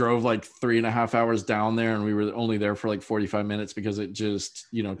there. We Yeah. drove like 3.5 hours down there, and we were only there for like 45 minutes because it just,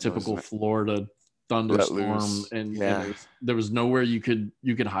 typical Florida thunderstorm, and there was nowhere you could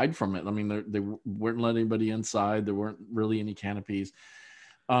hide from it. I mean, they weren't letting anybody inside. There weren't really any canopies.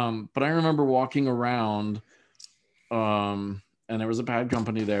 But I remember walking around, and there was a pad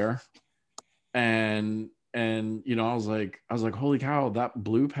company there, and I was like, holy cow, that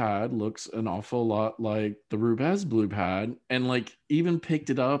blue pad looks an awful lot like the Rupes blue pad, and like even picked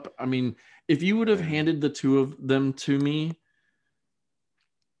it up. I mean, if you would have handed the two of them to me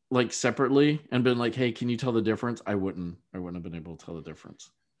like separately and been like, hey, can you tell the difference? I wouldn't have been able to tell the difference.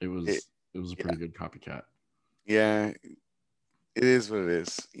 It was a pretty good copycat. Yeah, it is what it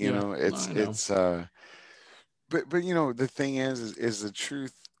is. But the thing is the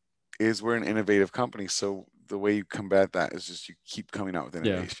truth is we're an innovative company. So the way you combat that is just you keep coming out with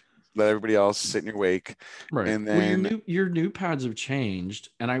innovation. Let everybody else sit in your wake. Right. And then your new pads have changed.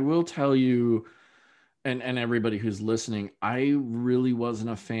 And I will tell you, and everybody who's listening, I really wasn't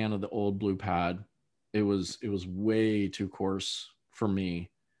a fan of the old blue pad. It was way too coarse for me.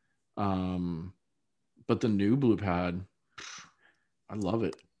 But the new blue pad, I love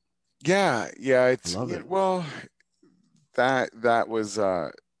it. Yeah, it's I love it. well, that was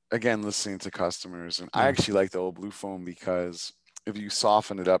again, listening to customers, and I Yeah. actually like the old blue foam because if you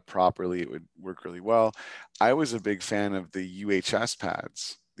soften it up properly, it would work really well. I was a big fan of the UHS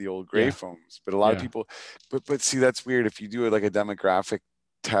pads, the old gray Yeah. foams, but a lot of Yeah. people, but see, that's weird. If you do it like a demographic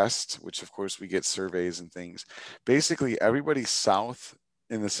test, which of course we get surveys and things, basically everybody south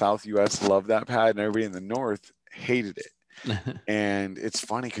in the South US loved that pad, and everybody in the North hated it. And it's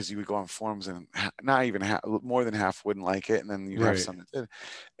funny because you would go on forums and not even more than half wouldn't like it, and then you'd have Right. some that did.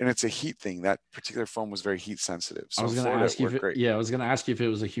 And it's a heat thing. That particular foam was very heat sensitive, I so was in gonna Florida ask it you if worked great. I was gonna ask you if it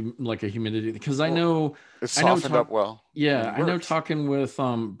was like a humidity, because I Well, know it I know softened up talk well yeah, and I know worked. talking with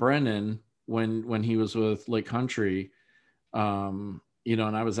Brennan when he was with Lake Country, and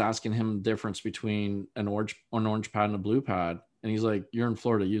I was asking him the difference between an orange pad and a blue pad, and he's like, "You're in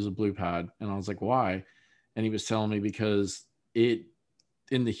Florida, use a blue pad," and I was like, "Why?" And he was telling me because it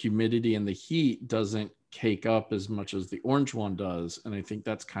in the humidity and the heat doesn't cake up as much as the orange one does, and I think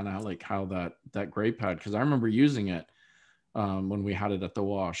that's kind of like how that gray pad, because I remember using it when we had it at the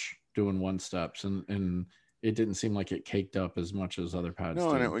wash doing one steps, and it didn't seem like it caked up as much as other pads No,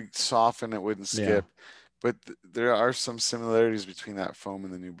 and it did. would soften, it wouldn't Yeah. skip. But there are some similarities between that foam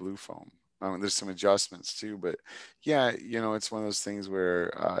and the new blue foam. There's some adjustments too, but yeah, it's one of those things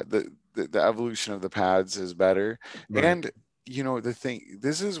where the evolution of the pads is better. Right. And the thing,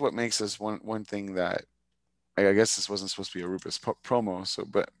 this is what makes us one thing that I guess this wasn't supposed to be a Rupus promo, so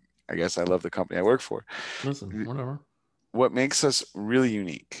but I guess I love the company I work for. Listen, whatever. What makes us really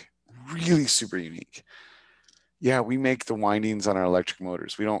unique, really super unique, yeah, we make the windings on our electric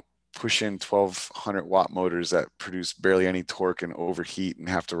motors. We don't push in 1200-watt motors that produce barely any torque and overheat and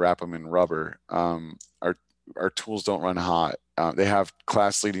have to wrap them in rubber. Our tools don't run hot. They have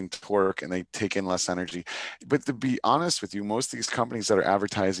class leading torque and they take in less energy. But to be honest with you, most of these companies that are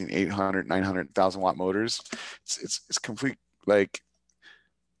advertising 800, 900,000-watt motors, it's complete, like,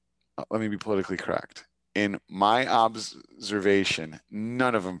 let me be politically correct. In my observation,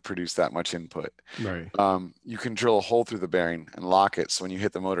 none of them produce that much input. Right. You can drill a hole through the bearing and lock it. So when you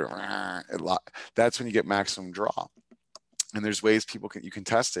hit the motor, that's when you get maximum draw. And there's ways you can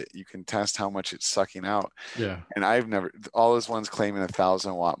test it. You can test how much it's sucking out. Yeah. And I've never, all those ones claiming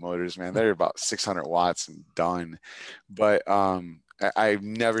 1,000-watt motors, man, they're about 600 watts and done. But I've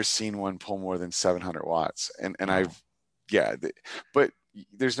never seen one pull more than 700 watts. And Wow. yeah, but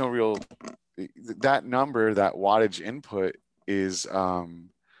there's no real, that number, that wattage input is,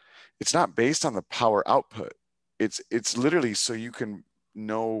 it's not based on the power output. It's literally so you can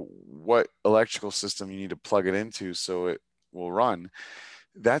know what electrical system you need to plug it into so it will run.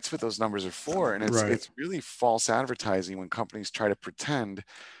 That's what those numbers are for. And it's Right. it's really false advertising when companies try to pretend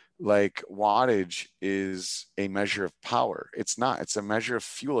like wattage is a measure of power. It's not. It's a measure of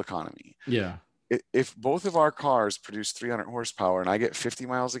fuel economy. Yeah. If both of our cars produce 300 horsepower and I get 50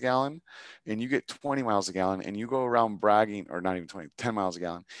 miles a gallon and you get 20 miles a gallon and you go around bragging, or not even 20, 10 miles a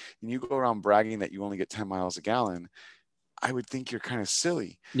gallon, and you go around bragging that you only get 10 miles a gallon, I would think you're kind of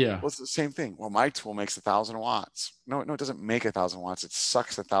silly. Yeah. Well, it's the same thing. Well, my tool makes 1,000 watts. No, it doesn't make 1,000 watts. It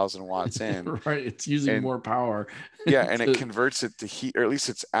sucks 1,000 watts in, Right. It's using and more power. yeah, and it to, converts it to heat, or at least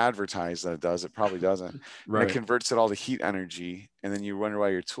it's advertised that it does. It probably doesn't, and it right. converts it all to heat energy, and then you wonder why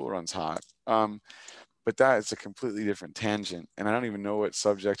your tool runs hot. But that is a completely different tangent, and I don't even know what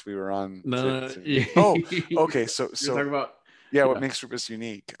subject we were on to. No. Oh, okay. So You're talking about. yeah, what Yeah. makes Rubus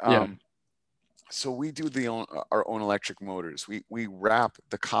unique? Yeah. So we do our own electric motors. We wrap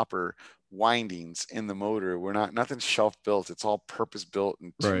the copper windings in the motor. We're not, nothing's shelf built. It's all purpose built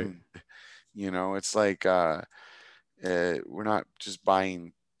and Right. tuned. It's like we're not just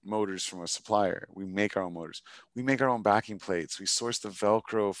buying motors from a supplier. We make our own motors. We make our own backing plates. We source the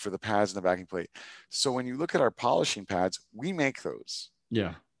Velcro for the pads and the backing plate. So when you look at our polishing pads, we make those,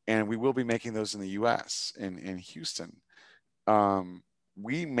 Yeah. and we will be making those in the U.S. in Houston. Um,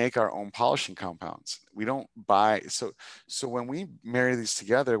 we make our own polishing compounds. We don't buy. So when we marry these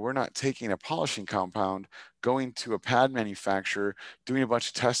together, we're not taking a polishing compound, going to a pad manufacturer, doing a bunch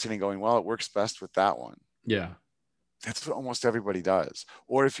of testing and going, well, it works best with that one. Yeah. That's what almost everybody does.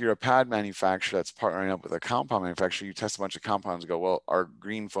 Or if you're a pad manufacturer that's partnering up with a compound manufacturer, you test a bunch of compounds and go, well, our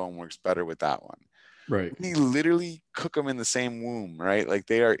green foam works better with that one. Right. We literally cook them in the same womb, right? Like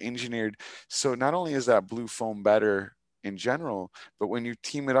they are engineered. So not only is that blue foam better in general, but when you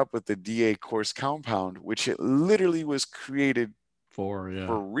team it up with the DA coarse compound, which it literally was created Yeah.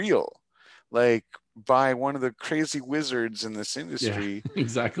 for real, like by one of the crazy wizards in this Yeah. industry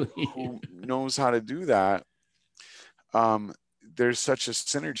Exactly. who knows how to do that. There's such a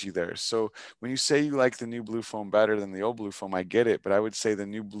synergy there. So when you say you like the new blue foam better than the old blue foam, I get it, but I would say the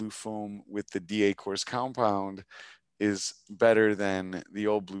new blue foam with the DA coarse compound is better than the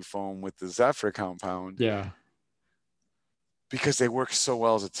old blue foam with the Zephyr compound. Yeah. Because they work so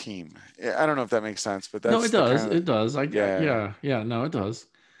well as a team. I don't know if that makes sense, but No, that's it the does. kind of, It does. yeah. Yeah. No, it does.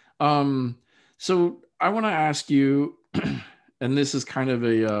 So I want to ask you, and this is kind of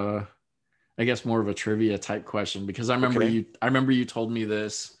I guess more of a trivia type question because Okay. I remember you told me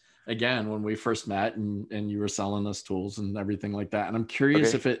this again when we first met and you were selling us tools and everything like that. And I'm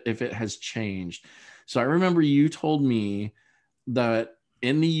curious Okay. if it has changed. So I remember you told me that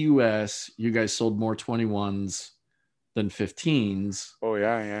in the US you guys sold more 21s than 15s. Oh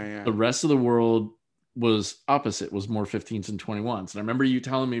yeah, yeah, yeah. The rest of the world was opposite, was more 15s and 21s. And I remember you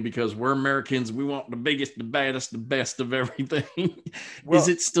telling me because we're Americans, we want the biggest, the baddest, the best of everything. Is Well,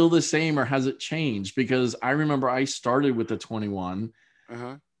 it still the same or has it changed? Because I remember I started with the 21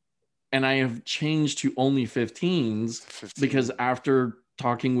 uh-huh. and I have changed to only 15s To 15. because after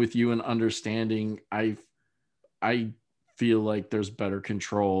talking with you and understanding, I feel like there's better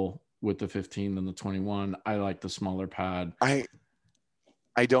control with the 15 than the 21. I like the smaller pad.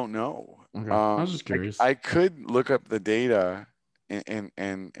 I don't know. Okay. I was just curious. I could look up the data and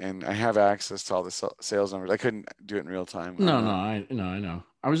I have access to all the sales numbers. I couldn't do it in real time. I'm No, not, I know.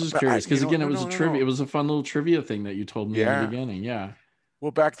 I was just but I, curious because again, it no, was a no, no, trivia. no. It was a fun little trivia thing that you told me in the Yeah. beginning. Yeah.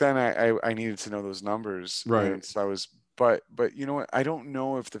 Well, back then I needed to know those numbers, Right. and so I was. But you know what? I don't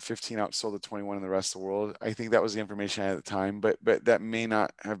know if the 15 outsold the 21 in the rest of the world. I think that was the information I had at the time, but that may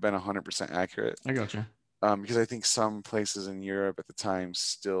not have been 100% accurate. I got you. Because I think some places in Europe at the time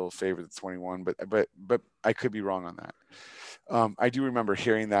still favored the 21, but I could be wrong on that. I do remember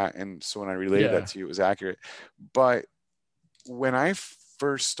hearing that, and so when I relayed that Yeah. to you, it was accurate. But when I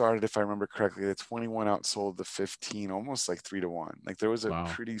first started, if I remember correctly, the 21 outsold the 15 almost like 3-1. Like there was a Wow.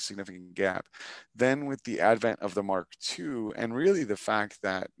 pretty significant gap. Then with the advent of the Mark II, and really the fact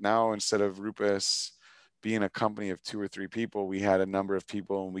that now instead of Rupes being a company of 2 or 3 people, we had a number of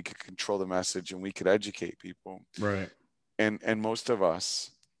people and we could control the message and we could educate people. Right. And most of us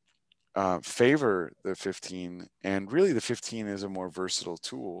favor the 15, and really the 15 is a more versatile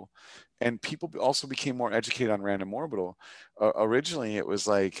tool, and people also became more educated on random orbital. Originally it was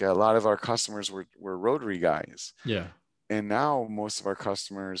like a lot of our customers were rotary guys, Yeah. and now most of our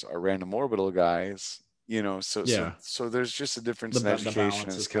customers are random orbital guys, Yeah. so there's just a difference in The education balance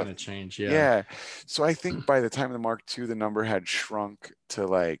and has skill. kind of changed. Yeah. Yeah, so I think by the time of the Mark II the number had shrunk to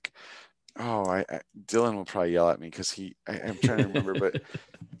like, oh, Dylan will probably yell at me because I'm trying to remember, but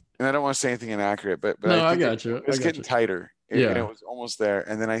and I don't want to say anything inaccurate, but I No, I think got it you. I was got getting you. tighter, and it Yeah. was almost there.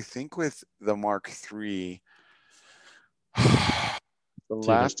 And then I think with the Mark III, the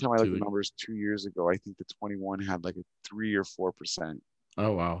last time I looked at To numbers 2 years ago, I think the 21 had like a 3 or 4%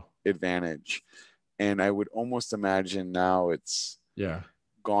 oh wow. advantage, and I would almost imagine now it's Yeah.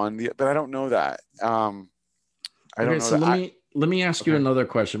 gone. But I don't know that. I don't Okay, know so that. let me ask you Okay. another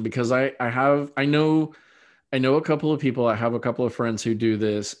question because I know a couple of people, I have a couple of friends who do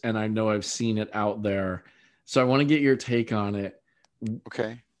this, and I know I've seen it out there. So I want to get your take on it.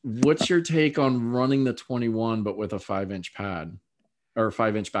 Okay. What's your take on running the 21 but with a 5-inch pad or a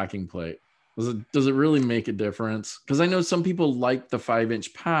 5-inch backing plate? Does it really make a difference? Because I know some people like the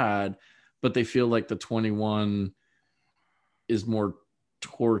 5-inch pad, but they feel like the 21 is more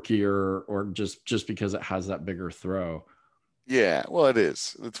torqueier or just because it has that bigger throw. Yeah. Well, it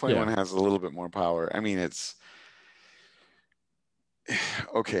is. The 21 Yeah. has a little bit more power. I mean, it's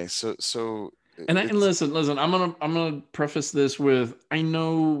okay. So And it's listen, I'm gonna preface this with I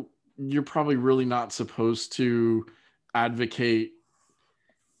know you're probably really not supposed to advocate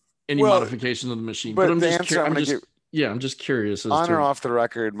any well, modification of the machine, but but the answer I'm I'm going to give just yeah, I'm just curious as on or to off the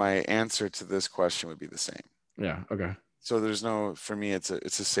record, my answer to this question would be the same. yeah, okay. So there's no, for me, it's a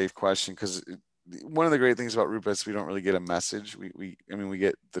safe question because one of the great things about Rupes, we don't really get a message. I mean, we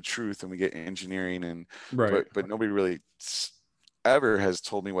get the truth and we get engineering, and Right. but nobody really ever has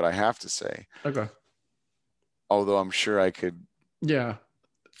told me what I have to say. Okay. Although I'm sure I could Yeah.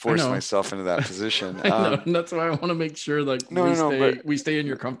 I force know. myself into that position. I know. And that's why I want to make sure like No, no, no, but we stay in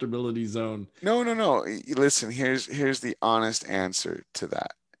your comfortability zone. no, no, no. Listen, here's the honest answer to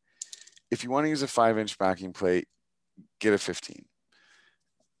that. If you want to use a 5-inch backing plate, get a 15.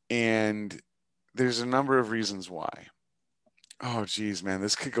 And there's a number of reasons why. Oh, geez, man,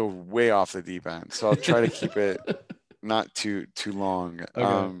 this could go way off the deep end. So I'll try to keep it not too long.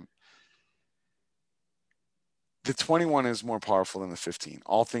 Okay. The 21 is more powerful than the 15,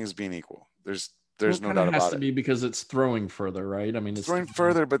 all things being equal. There's Well, There's it no kind of doubt has about to it. be because it's throwing further, right? I mean, It's it's throwing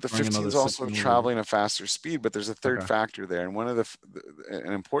further, but the throwing 15 another is also 16 meters. traveling a faster speed. But there's a third Okay. factor there, and one of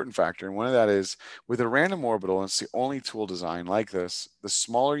an important factor, and one of that is with a random orbital, and it's the only tool design like this. The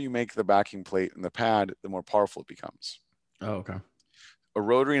smaller you make the backing plate and the pad, the more powerful it becomes. Oh, okay. A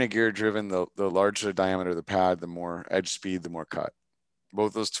rotary and a gear driven, the larger the diameter of the pad, the more edge speed, the more cut.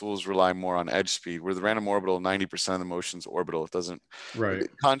 Both those tools rely more on edge speed, where the random orbital, 90% of the motion's orbital. It doesn't, Right.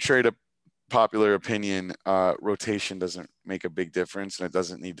 contrary to popular opinion, rotation doesn't make a big difference, and it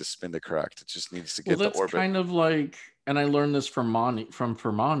doesn't need to spin to correct. It just needs to Well, get the that's orbit. kind of like, and I learned this from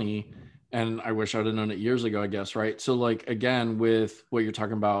Fermani, and I wish I'd have known it years ago, I guess, right? So, like, again, with what you're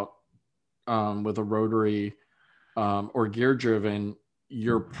talking about, with a rotary or gear driven,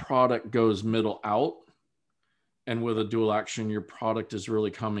 your product goes middle out, and with a dual action, your product is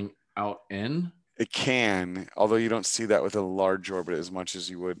really coming out in. It can, although you don't see that with a large orbit as much as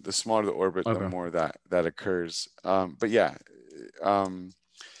you would. The smaller the orbit, the Okay. more that occurs. But yeah, um,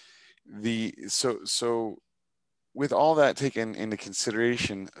 so with all that taken into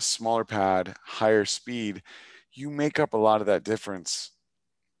consideration, a smaller pad, higher speed, you make up a lot of that difference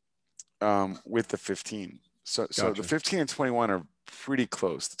with the 15. So the Gotcha. 15 and 21 are pretty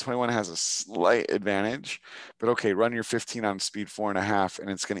close. The 21 has a slight advantage, but okay, run your 15 on speed 4.5, and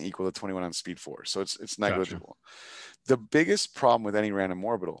it's going to equal the 21 on speed 4. So it's Gotcha. negligible. The biggest problem with any random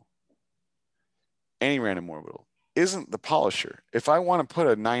orbital, isn't the polisher. If I want to put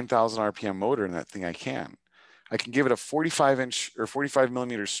a 9,000 RPM motor in that thing, I can. I can give it a 45-inch or 45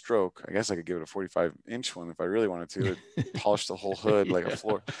 millimeter stroke. I guess I could give it a 45-inch one if I really wanted to. It'd polish the whole hood like a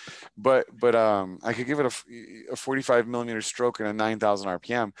floor. But I could give it a 45 millimeter stroke and a 9,000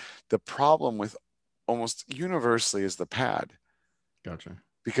 RPM. The problem with almost universally is the pad, Gotcha.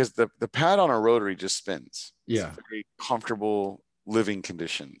 because the pad on a rotary just spins. It's Yeah. very comfortable living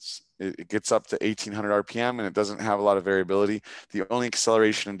conditions. It gets up to 1800 RPM, and it doesn't have a lot of variability. The only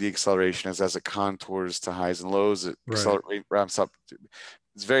acceleration and deceleration is as it contours to highs and lows. It Right. ramps up.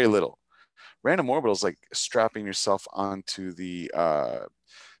 It's very little. Random orbital is like strapping yourself onto the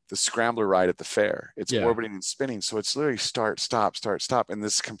scrambler ride at the fair. It's Yeah. orbiting and spinning. So it's literally start, stop, start, stop. And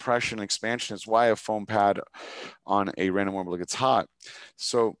this compression and expansion is why a foam pad on a random orbital gets hot.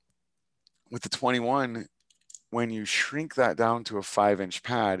 So with the 21, when you shrink that down to a 5-inch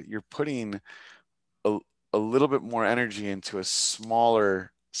pad, you're putting a, a little bit more energy into a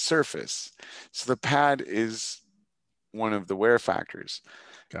smaller surface. So the pad is one of the wear factors.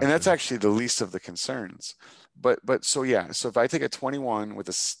 Gotcha. And that's actually the least of the concerns. But so yeah, so if I take a 21 with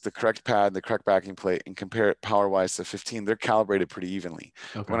the correct pad, the correct backing plate, and compare it power wise to 15, they're calibrated pretty evenly.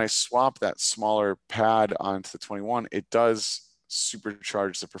 Okay. When I swap that smaller pad onto the 21, it does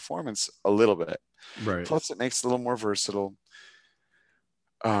supercharge the performance a little bit. Right. Plus, it makes it a little more versatile.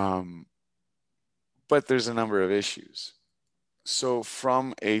 But there's a number of issues. So,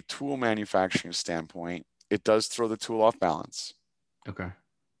 from a tool manufacturing standpoint, it does throw the tool off balance. Okay.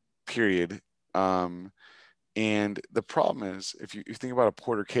 Period. And the problem is, if you think about a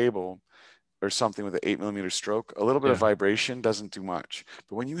Porter cable or something with an 8 millimeter stroke, a little bit of Yeah. vibration doesn't do much.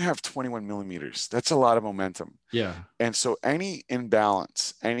 But when you have 21 millimeters, that's a lot of momentum. Yeah. And so any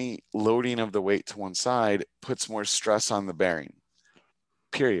imbalance, any loading of the weight to one side puts more stress on the bearing.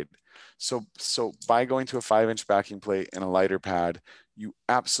 Period. So by going to a 5-inch backing plate and a lighter pad, you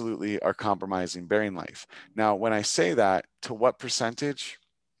absolutely are compromising bearing life. Now, when I say that, to what percentage?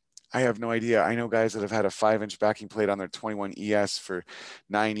 I have no idea. I know guys that have had a 5-inch backing plate on their 21 ES for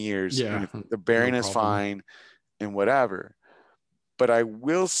 9 years, Yeah. and the bearing No is problem. fine and whatever. But I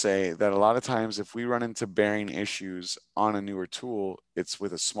will say that a lot of times, if we run into bearing issues on a newer tool, it's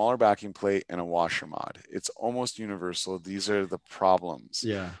with a smaller backing plate and a washer mod. It's almost universal. These are the problems.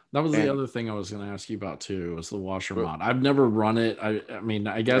 Yeah. That was the And other thing I was going to ask you about too, was the washer but, mod. I've never run it. I mean,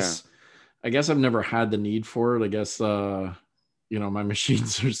 yeah, I guess I've never had the need for it. I guess my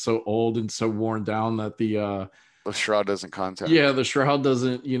machines are so old and so worn down that the shroud doesn't contact. yeah, the shroud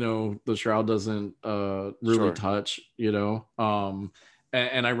doesn't, really Sure. touch,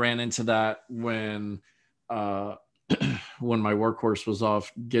 and I ran into that when uh when my workhorse was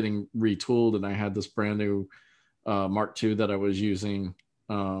off getting retooled, and I had this brand new Mark II that I was using.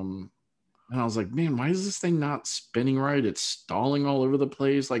 And I was like, man, why is this thing not spinning right? It's stalling all over the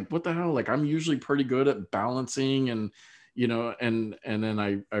place. Like, what the hell? Like, I'm usually pretty good at balancing, and and then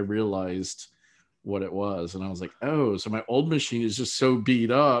I realized what it was, and I was like, oh, so my old machine is just so beat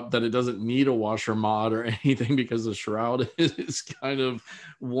up that it doesn't need a washer mod or anything, because the shroud is kind of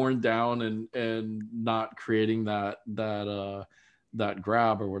worn down and not creating that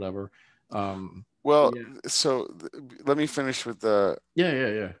grab or whatever. Well, Yeah. so let me finish with the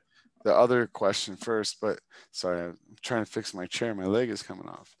Yeah. the other question first, but sorry, I'm trying to fix my chair. My leg is coming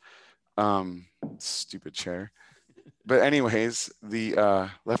off. Stupid chair. But anyways, the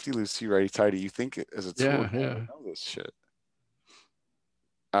lefty loosey, righty tighty. You think it as a tool? Yeah, yeah. Know this shit.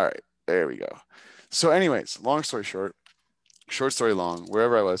 All right, there we go. So, anyways, long story short, short story long,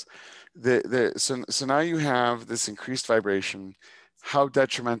 wherever I was, so now you have this increased vibration. How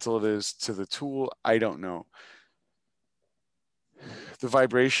detrimental it is to the tool, I don't know. The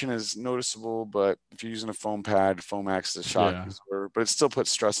vibration is noticeable, but if you're using a foam pad, foam acts as a shock Yeah. absorber, but it still puts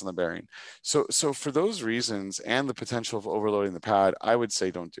stress on the bearing. So for those reasons and the potential of overloading the pad, I would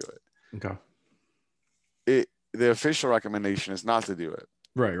say don't do it. Okay. The official recommendation is not to do it.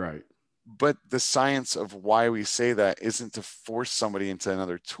 Right. But the science of why we say that isn't to force somebody into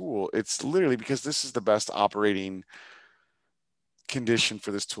another tool. It's literally because this is the best operating condition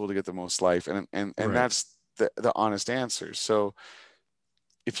for this tool to get the most life. And Right. that's the honest answer. So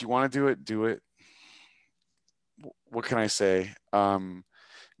if you want to do it. What can I say?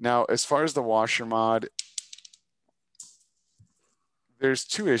 Now, as far as the washer mod, there's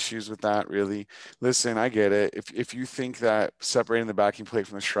two issues with that, really. Listen, I get it. If you think that separating the backing plate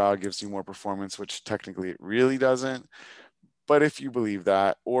from the shroud gives you more performance, which technically it really doesn't, but if you believe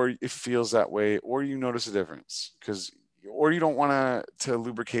that, or it feels that way, or you notice a difference, or you don't want to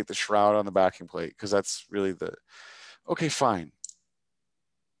lubricate the shroud on the backing plate, because that's really okay, fine.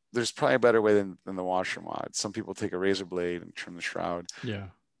 There's probably a better way than the washer mod. Some people take a razor blade and trim the shroud. Yeah.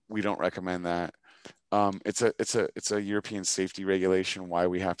 We don't recommend that. It's a European safety regulation why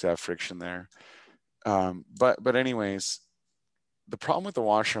we have to have friction there. But anyways, the problem with the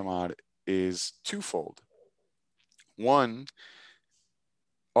washer mod is twofold. One,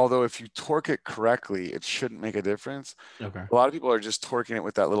 although if you torque it correctly, it shouldn't make a difference. Okay. A lot of people are just torquing it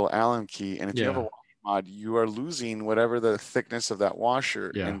with that little Allen key, and if you have a Yeah. washer mod, you are losing whatever the thickness of that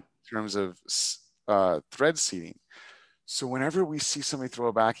washer Yeah. in terms of thread seating. So whenever we see somebody throw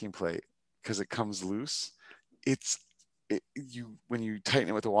a backing plate because it comes loose, when you tighten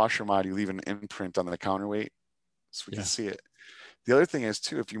it with a washer mod, you leave an imprint on the counterweight, so we Yeah. can see it. The other thing is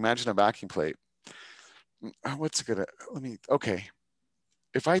too, if you imagine a backing plate, what's good? Okay.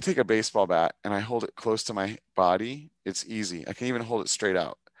 If I take a baseball bat and I hold it close to my body, it's easy. I can even hold it straight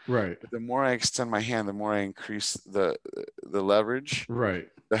out. Right. But the more I extend my hand, the more I increase the leverage, Right.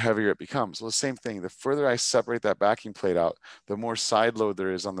 the heavier it becomes. Well, the same thing. The further I separate that backing plate out, the more side load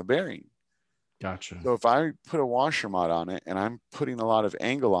there is on the bearing. Gotcha. So if I put a washer mod on it and I'm putting a lot of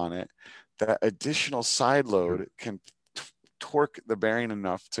angle on it, that additional side load can torque the bearing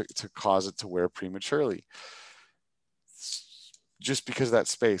enough to cause it to wear prematurely. Just because of that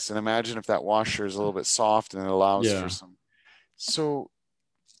space. And imagine if that washer is a little bit soft and it allows for some. So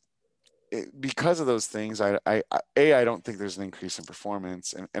because of those things, I don't think there's an increase in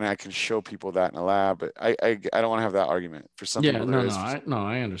performance, and I can show people that in a lab, but I don't want to have that argument. For some people, there is.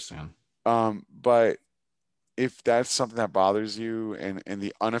 I understand. But if that's something that bothers you, and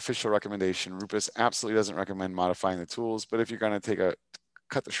the unofficial recommendation, Rupus absolutely doesn't recommend modifying the tools, but if you're going to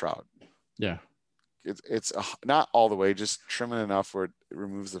cut the shroud. Yeah. It's not all the way, just trim it enough where it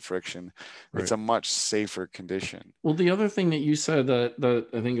removes the friction. Right. It's a much safer condition. Well, the other thing that you said that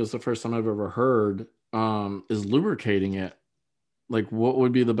I think is the first time I've ever heard is lubricating it. Like, what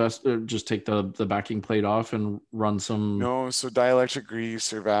would be the best? Just take the backing plate off and run some. No, so dielectric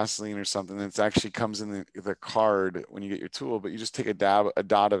grease or Vaseline or something that actually comes in the card when you get your tool, but you just take a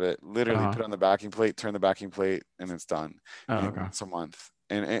dot of it, literally put on the backing plate, turn the backing plate, and it's done. Okay. Once a month.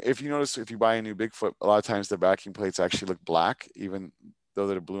 And if you notice, if you buy a new Bigfoot, a lot of times the backing plates actually look black, even though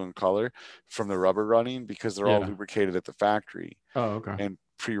they're blue in color, from the rubber running, because they're all lubricated at the factory. Oh, okay. And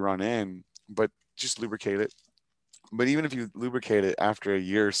pre-run in, but just lubricate it. But even if you lubricate it after a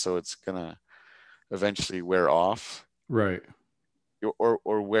year or so, it's gonna eventually wear off. Right.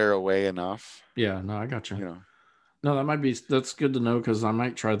 Or wear away enough. Yeah, no, I got you. No, that's good to know, because I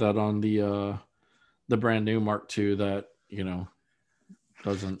might try that on the brand new Mark II that,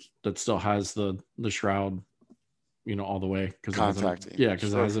 that still has the shroud, all the way, because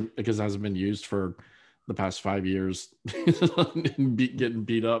it hasn't been used for the past 5 years, getting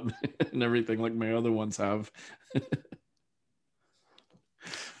beat up and everything like my other ones have.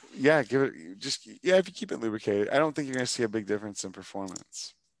 Yeah, if you keep it lubricated, I don't think you're going to see a big difference in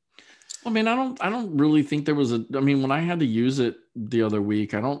performance. I mean, I don't really think there was when I had to use it the other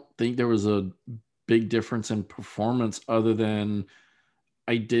week, I don't think there was a big difference in performance, other than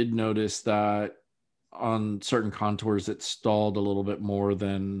I did notice that on certain contours it stalled a little bit more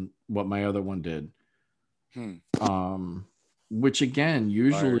than what my other one did. Which again,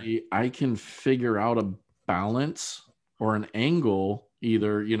 usually I can figure out a balance or an angle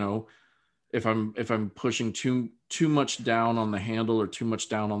Either, if I'm pushing too much down on the handle or too much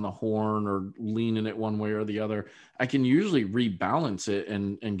down on the horn or leaning it one way or the other, I can usually rebalance it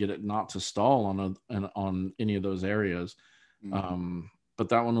and get it not to stall on any of those areas. Mhm. But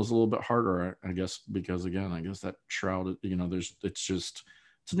that one was a little bit harder, I guess, because again, I guess that shroud,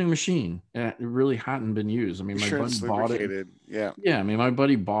 it's a new machine. It really hadn't been used. I mean, You my sure buddy it's bought it. lubricated? Yeah. Yeah, I mean, my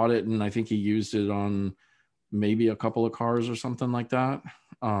buddy bought it, and I think he used it on maybe a couple of cars or something like that.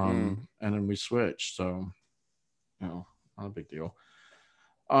 Mm. And then we switched. So, not a big deal.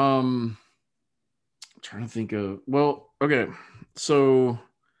 I'm trying to think of, well, okay. So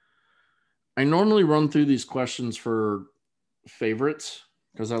I normally run through these questions for favorites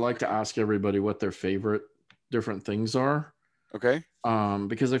because I like to ask everybody what their favorite different things are. Okay.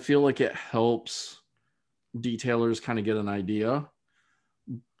 Because I feel like it helps detailers kind of get an idea.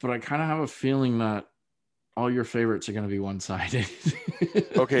 But I kind of have a feeling that all your favorites are going to be one-sided.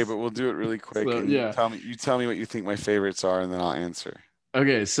 Okay, but we'll do it really quick, So, and yeah. you tell me what you think my favorites are, and then I'll answer.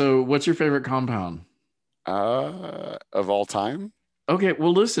 Okay, so what's your favorite compound? Of all time? Okay,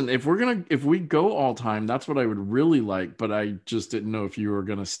 well, listen, if we go all time, that's what I would really like, but I just didn't know if you were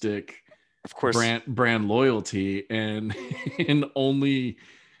gonna stick Of course, brand loyalty and and only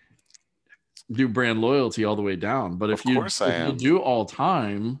do brand loyalty all the way down. But of course I if you am. do all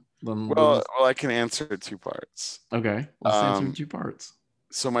time, then Well, I can answer two parts. okay, let's answer in two parts.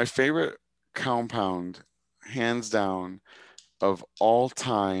 So my favorite compound, hands down, of all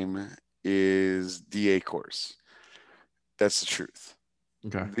time is DA course. That's the truth.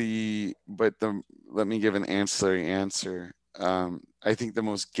 Okay, Let me give an ancillary answer. I think the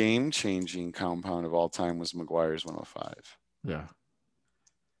most game-changing compound of all time was McGuire's 105. yeah,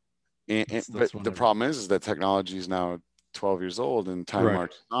 But that's one the of problem is that technology is now 12 years old and time right,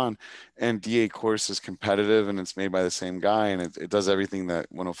 marches on, and DA course is competitive and it's made by the same guy and it does everything that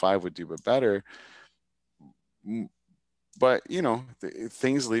 105 would do but better. But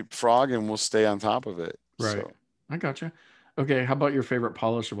things leapfrog and we'll stay on top of it. right. So I gotcha. Okay, how about your favorite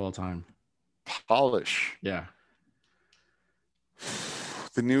polish of all time? polish. Yeah,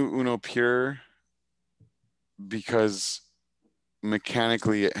 The new Uno Pure, because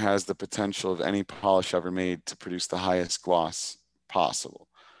mechanically it has the potential of any polish ever made to produce the highest gloss possible.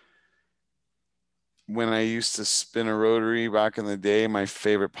 When I used to spin a rotary back in the day, my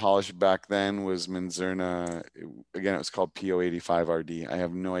favorite polish back then was Manzurna. Again, it was called PO85RD. I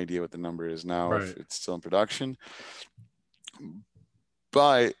have no idea what the number is now, if right, it's still in production.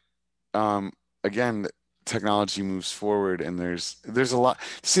 But again, technology moves forward, and there's a lot.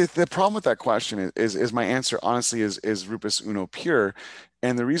 See, the problem with that question is my answer honestly is Rupus Uno Pure,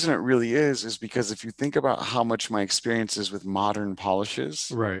 and the reason it really is because if you think about how much my experience is with modern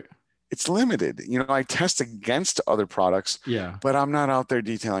polishes, right. it's limited. I test against other products, Yeah, but I'm not out there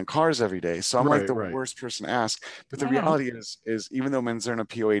detailing cars every day. So I'm like right, the right. worst person to ask. But the I know. reality is even though Manzurna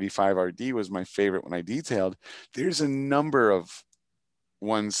PO85RD was my favorite when I detailed, there's a number of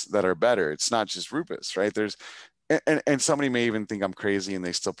ones that are better. It's not just Rupus, right? And somebody may even think I'm crazy and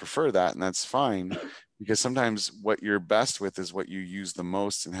they still prefer that, and that's fine. Because sometimes what you're best with is what you use the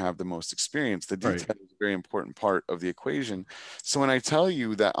most and have the most experience. The Right. detail is a very important part of the equation. So when I tell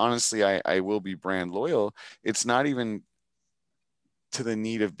you that honestly, I will be brand loyal, it's not even to the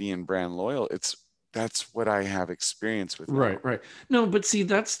need of being brand loyal. That's what I have experience with now. Right, right. No, but see,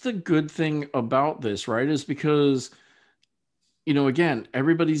 that's the good thing about this, right? Is because, again,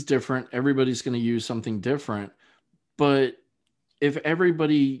 everybody's different. Everybody's going to use something different. But if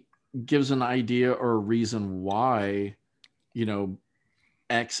everybody gives an idea or a reason why, you know,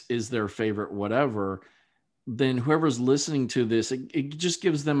 X is their favorite, whatever, then whoever's listening to this, it just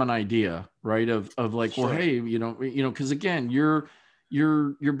gives them an idea, right? Of like, well, Sure. hey, because again, you're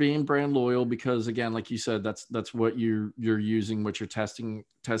being brand loyal because again, like you said, that's what you're using, what you're testing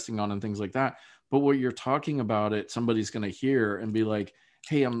on, and things like that. But what you're talking about, somebody's going to hear and be like,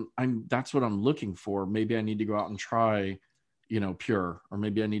 hey, I'm that's what I'm looking for. Maybe I need to go out and try, Pure, or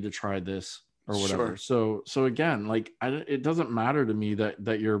maybe I need to try this or whatever. Sure. So again, like it doesn't matter to me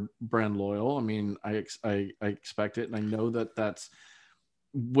that you're brand loyal. I mean, I expect it, and I know that that's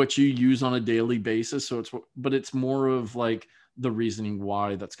what you use on a daily basis. But it's more of like the reasoning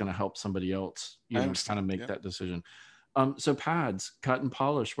why that's going to help somebody else, I kind of understand. make Yeah. that decision. So pads, cut and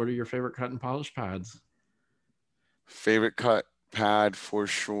polish. What are your favorite cut and polish pads? Favorite cut pad for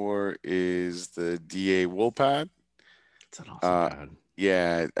sure is the DA wool pad. It's an awesome Uh, pad.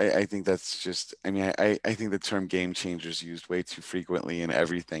 yeah, I think that's just, I mean, I think the term game changer is used way too frequently in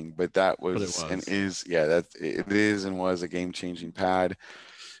everything, but that But it was and was. is, yeah, that it is and was a game changing pad.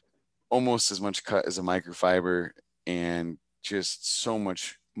 Almost as much cut as a microfiber. And just so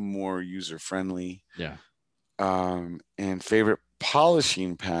much more user friendly. Yeah. And favorite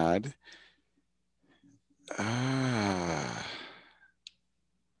polishing pad.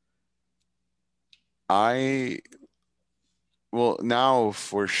 I well, now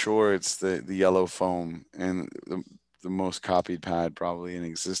for sure it's the yellow foam, and the most copied pad probably in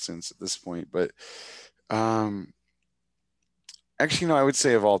existence at this point. But um, actually, no, I would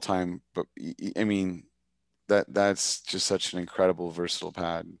say of all time. But I mean that's just such an incredible versatile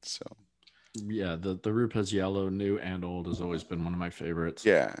pad. So Yeah, the Rupes yellow, new and old, has always been one of my favorites.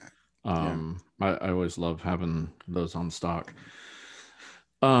 yeah, yeah. I always love having those on stock.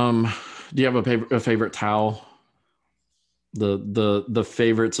 Do you have a favorite towel? The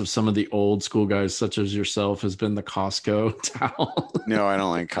favorites of some of the old school guys, such as yourself, has been the Costco towel. No, I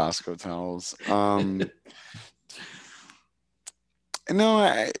don't like Costco towels.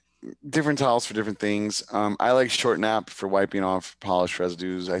 No, different towels for different things. I like short nap for wiping off polished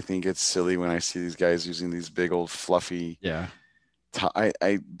residues. I think it's silly when I see these guys using these big old fluffy. Yeah.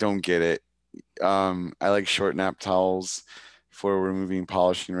 I don't get it. I like short nap towels for removing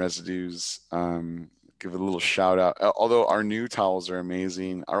polishing residues. Give it a little shout out. Although our new towels are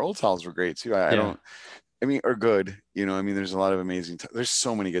amazing, our old towels were great too. I don't. I mean, are good. You know, I mean, there's a lot of amazing. There's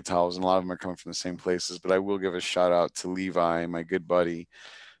so many good towels, and a lot of them are coming from the same places. But I will give a shout out to Levi, my good buddy,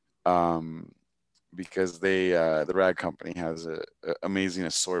 um, because the Rag Company has a amazing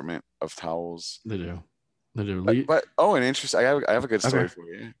assortment of towels. They do. They do. But oh, and interesting. I have a good story Okay. for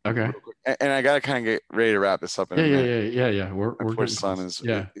you. Okay. Real quick. And I gotta kind of get ready to wrap this up in a minute. Yeah. We're My poor getting son close.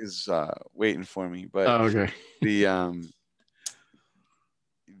 is waiting for me. But Oh, okay.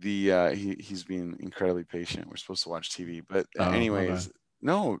 He's being incredibly patient. We're supposed to watch TV, but Oh, my anyways, bad.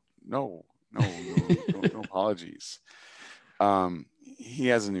 no apologies. He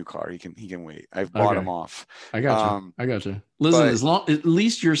has a new car. He can wait. I've bought him off. I got you. Listen, but- as long at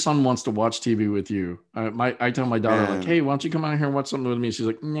least your son wants to watch TV with you. I tell my daughter, like, hey, why don't you come out here and watch something with me? She's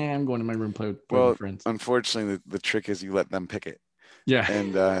like, nah, I'm going to my room play with friends. Unfortunately, the trick is you let them pick it. Yeah,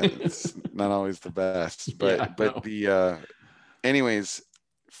 and it's not always the best. But anyways,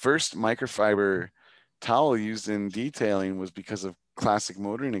 first microfiber towel used in detailing was because of Classic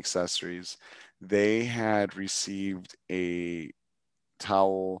Motoring Accessories. They had received a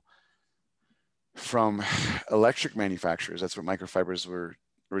towel from electric manufacturers. That's what microfibers were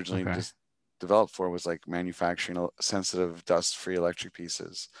originally just developed for, was like manufacturing sensitive dust-free electric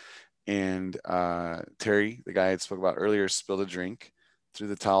pieces. And Terry, the guy I spoke about earlier, spilled a drink, threw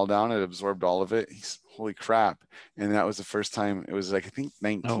the towel down, it absorbed all of it. He's holy crap. And that was the first time. It was like, I think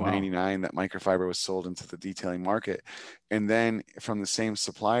 1999 that microfiber was sold into the detailing market. And then from the same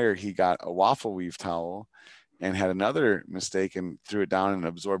supplier, he got a waffle weave towel and had another mistake and threw it down and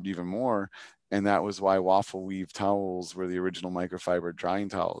absorbed even more. And that was why waffle weave towels were the original microfiber drying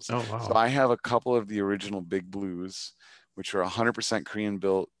towels. Oh, wow. So I have a couple of the original Big Blues, which are 100% Korean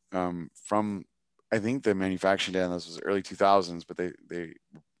built, from, I think the manufacturing date on those was early 2000s, but they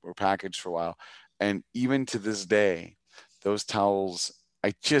were packaged for a while. And even to this day, those towels,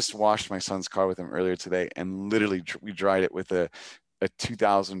 I just washed my son's car with them earlier today, and literally we dried it with a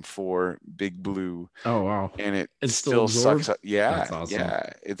 2004 Big Blue. Oh, wow. And it still sucks up. Yeah. That's awesome. Yeah.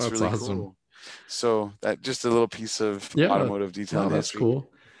 It's That's really awesome. cool. So that just a little piece of automotive detail. That's cool.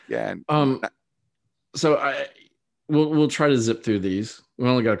 Yeah. So we'll try to zip through these. We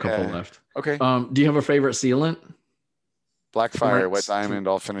only got a couple left. Okay. Do you have a favorite sealant? Black Fire, Wet Diamond,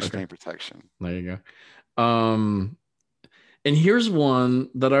 all finish paint protection. There you go. And here's one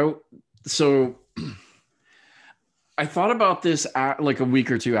that I thought about this like a week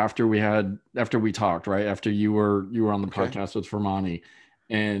or two after we talked, right? After you were on the podcast with Fermani,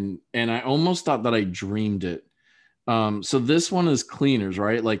 and I almost thought that I dreamed it. So this one is cleaners,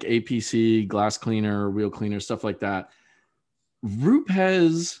 right? Like APC, glass cleaner, wheel cleaner, stuff like that.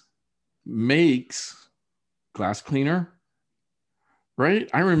 Rupes makes glass cleaner, right?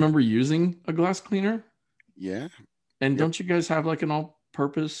 I remember using a glass cleaner. Yeah. And don't you guys have like an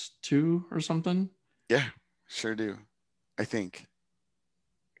all-purpose too or something? Yeah, sure do. I think.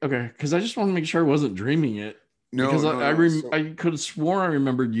 Okay, because I just want to make sure I wasn't dreaming it. No, because no, I could have sworn I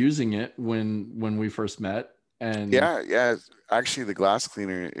remembered using it when we first met. And yeah. Actually, the glass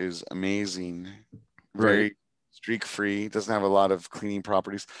cleaner is amazing. Very streak free. Doesn't have a lot of cleaning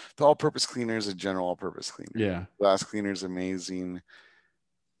properties. The all-purpose cleaner is a general all-purpose cleaner. Yeah. Glass cleaner is amazing,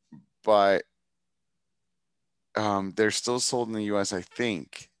 but they're still sold in the U.S. I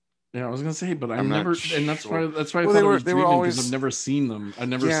think. Yeah, I was gonna say, but I'm never, sure. And that's why I thought they were always. I've never seen them. I've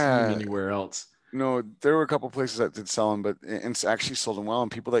never seen them anywhere else. No, there were a couple places that did sell them, but it's actually sold them well, and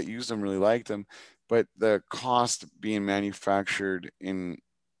people that used them really liked them. but the cost being manufactured in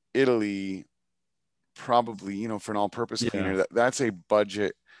Italy, probably, you know, for an all-purpose cleaner, that's a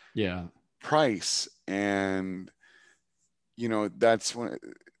budget price. And you know, that's one of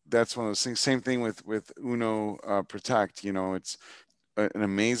those things. Same thing with Uno Protect. You know, it's an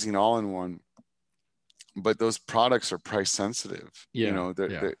amazing all-in-one, but those products are price sensitive. You know,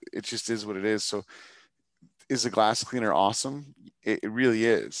 it just is what it is. So is the glass cleaner awesome? It really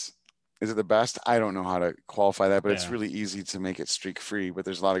is. Is it the best? I don't know how to qualify that, but it's really easy to make it streak free, but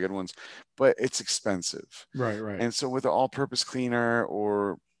there's a lot of good ones, but it's expensive. Right. And so with an all-purpose cleaner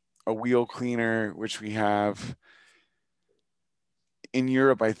or a wheel cleaner, which we have in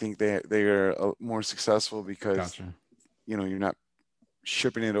Europe, I think they are more successful because, you know, you're not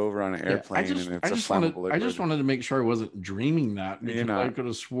shipping it over on an airplane and it's a flammable liquid. I just wanted to make sure I wasn't dreaming that, because I could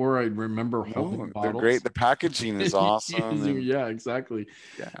have swore I remember holding bottles. They're great. The packaging is awesome. Yeah, exactly.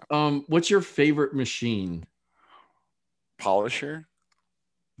 Yeah. What's your favorite machine? Polisher?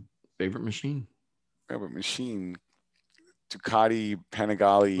 Favorite machine? Ducati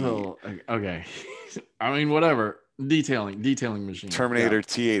Panigale. Oh, okay. I mean, whatever. Detailing machine. Terminator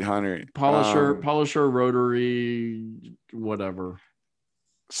T800. Polisher, rotary, whatever.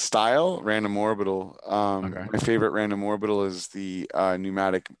 Style, random orbital. My favorite random orbital is the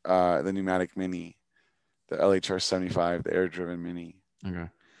pneumatic mini, the LHR 75, the air driven mini. Okay.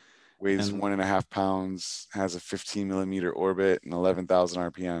 Weighs 1.5 pounds, has a 15 millimeter orbit and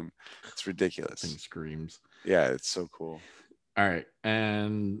 11,000 RPM. It's ridiculous. Thing screams. Yeah, it's so cool. All right,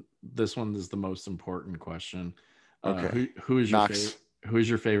 and this one is the most important question. Okay. Who is your favorite? Who is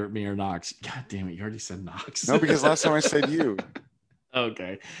your favorite, me or Knox? God damn it, you already said Knox. No, because last time I said you.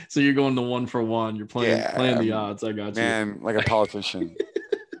 Okay, so you're going to 1 for 1. You're playing the odds. I got you, man, like a politician.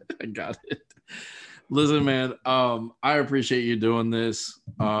 I got it. Listen, man, I appreciate you doing this.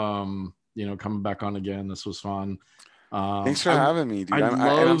 You know, coming back on again. This was fun. Thanks for having me, dude.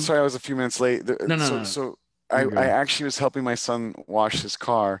 I'm sorry I was a few minutes late. No. I actually was helping my son wash his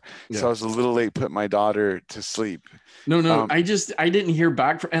car, so I was a little late putting my daughter to sleep. No, I didn't hear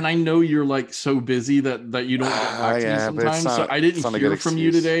back and I know you're like so busy that you don't get back to me sometimes. So I didn't hear from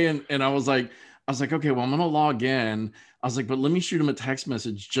you today, and I was like, okay, well, I'm gonna log in. I was like, but let me shoot him a text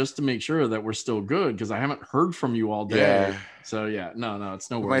message just to make sure that we're still good, because I haven't heard from you all day. Yeah. So no,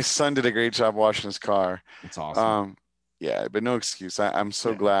 it's no worries. My son did a great job washing his car. It's awesome. Yeah, but no excuse. I'm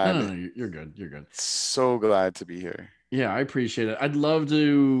so glad. No, you're good. You're good. So glad to be here. Yeah, I appreciate it. I'd love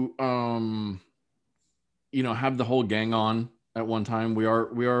to, you know, have the whole gang on at one time. We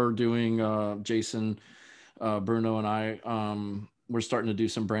are doing Jason, Bruno, and I. We're starting to do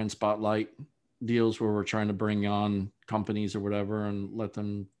some brand spotlight deals where we're trying to bring on companies or whatever and let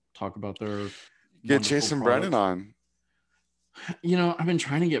them talk about their. Get Jason products. Brennan on. You know, I've been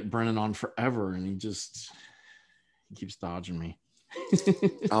trying to get Brennan on forever, and he keeps dodging me.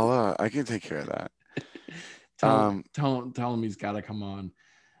 I can take care of that. Tell him he's got to come on.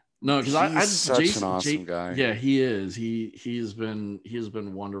 No, because he's such an awesome guy. Yeah, he is. He has been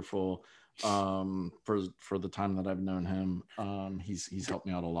wonderful for the time that I've known him. He's helped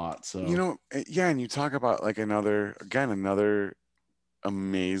me out a lot. So, you know, yeah, and you talk about like another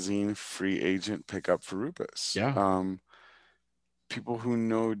amazing free agent pickup for Rupus. Yeah. People who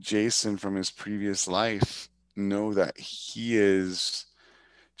know Jason from his previous life know that he is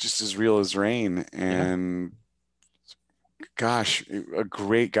just as real as rain, and gosh, a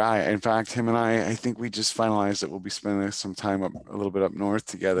great guy. In fact, him and I think we just finalized that we'll be spending some time a little bit up north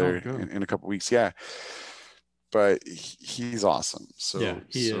together in a couple weeks. Yeah, but he's awesome. So yeah,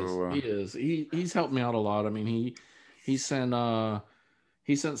 he is. He's helped me out a lot. I mean, he sent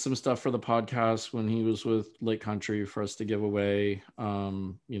some stuff for the podcast when he was with Lake Country for us to give away.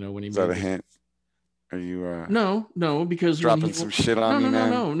 You know, when he is that a hint? Are you no, because dropping some shit on me,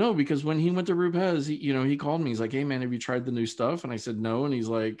 man? No, because when he went to Rupes, he called me. He's like, "Hey, man, have you tried the new stuff?" And I said, "No." And he's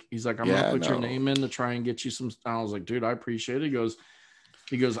like, "I'm gonna put your name in to try and get you some." And I was like, "Dude, I appreciate it."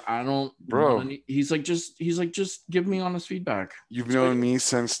 He goes, "I don't, bro." He's like, just give me honest feedback. You've known me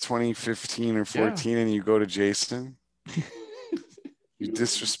since 2015 or 14, and you go to Jason. You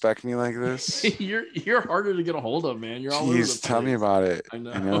disrespect me like this. You're harder to get a hold of, man. You're all over the place. Tell me about it. I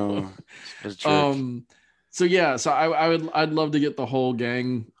know. So yeah, so I'd love to get the whole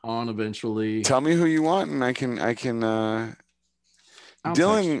gang on eventually. Tell me who you want, and I can.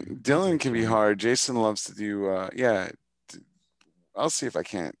 Dylan can be hard. Jason loves to do. I'll see if I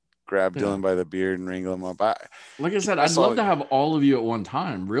can't grab Dylan by the beard and wrangle him up. Like I said, I'd love to have all of you at one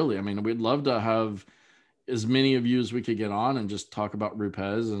time. Really, I mean, we'd love to have as many of you as we could get on and just talk about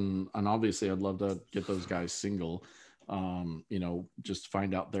Rupes, and obviously I'd love to get those guys single. you know, just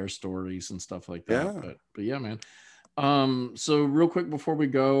find out their stories and stuff like Yeah. that. But yeah, man. So real quick before we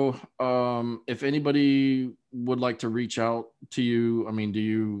go, if anybody would like to reach out to you, I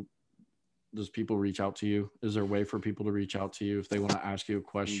mean, does people reach out to you? Is there a way for people to reach out to you if they want to ask you a You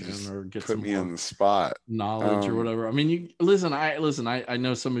question just or get put some me more on the spot. knowledge or whatever? I mean, you listen. I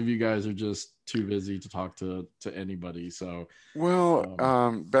know some of you guys are just too busy to talk to anybody. So Well,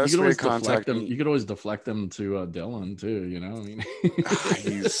 you best could way to always deflect contact them. me. You could always deflect them to Dylan too. You know, I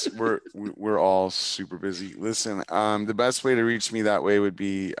mean, We're all super busy. Listen, the best way to reach me that way would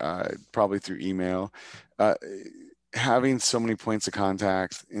be probably through email. Uh, Having so many points of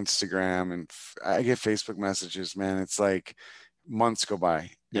contact, Instagram, and I get Facebook messages, man. It's like months go by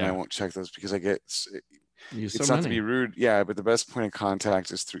and I yeah, won't check those because I get, use so it's not to be many. rude. Yeah, but the best point of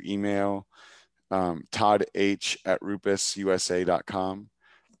contact is through email, Todd H at rupususa.com.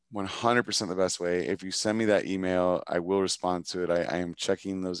 100% the best way. If you send me that email, I will respond to it. I am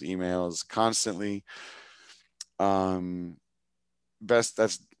checking those emails constantly. Um, that's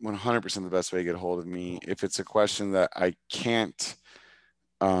 100% the best way to get a hold of me. If it's a question that I can't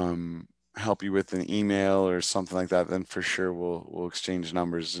help you with an email or something like that, then for sure we'll exchange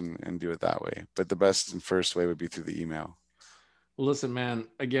numbers and do it that way. But the best and first way would be through the email. Well, listen, man.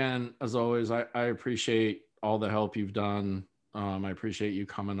 Again, as always, I appreciate all the help you've done. I appreciate you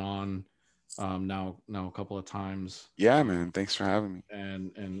coming on now a couple of times. Yeah, man. Thanks for having me.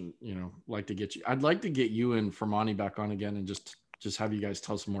 And you know, like to get you. I'd like to get you and Fermani back on again and just have you guys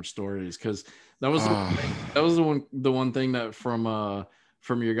tell some more stories, because that was that was the one thing that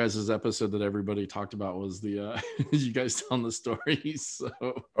from your guys' episode that everybody talked about was the you guys telling the stories.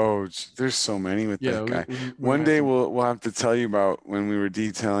 So There's so many with yeah, that guy. we might One have day to. we'll have to tell you about when we were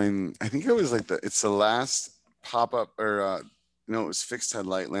detailing. I think it was like it's the last pop up or no, it was fixed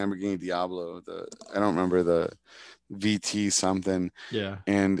headlight Lamborghini Diablo. I don't remember the VT something. Yeah.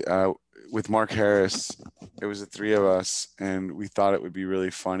 And with Mark Harris, it was the three of us, and we thought it would be really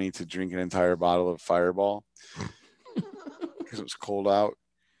funny to drink an entire bottle of Fireball because it was cold out.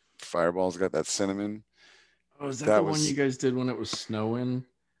 Fireball's got that cinnamon. Oh, is that the That one you was guys did when it was snowing?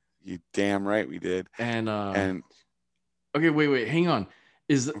 You damn right we did. And And okay, wait, hang on.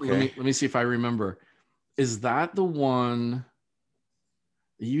 okay. Let me see if I remember. Is that the one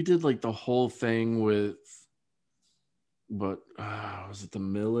you did like the whole thing with? But was it the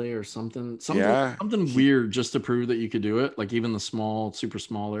Millie or something? Yeah, Something weird just to prove that you could do it. Like even the super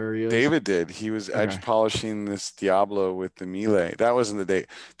small areas. David did. He was Okay. edge polishing this Diablo with the Melee. That wasn't the day.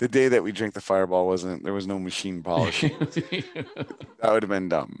 The day that we drank the Fireball wasn't. There was no machine polishing. That would have been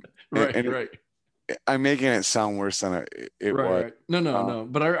dumb. Right, And right. I'm making it sound worse than it was. Right. No.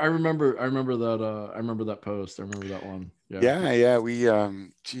 But I remember that. I remember that post. I remember that one. Yeah. Yeah. We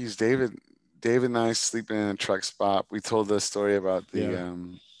geez, David and I sleeping in a truck spot. We told the story about the Yeah.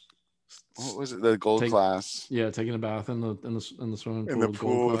 What was it? The gold class. Yeah, taking a bath in the swimming pool. In the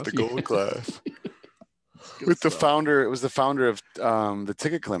pool gold with the gold class. With the stuff. faunder, it was the founder of the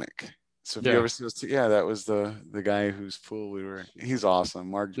ticket clinic. So if you ever see those, that was the guy whose pool we were. He's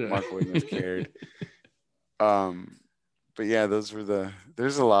awesome. Mark wouldn't have cared. But yeah, there's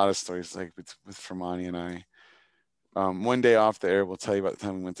a lot of stories like with Fermani and I. One day off the air, we'll tell you about the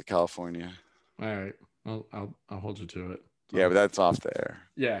time we went to California. All right, I'll hold you to it. So. Yeah, but that's off the air.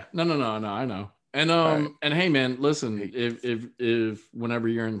 Yeah, no, I know. And right. And hey, man, listen, if whenever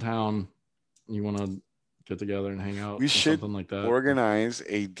you're in town, you want to get together and hang out, we should something like that. Organize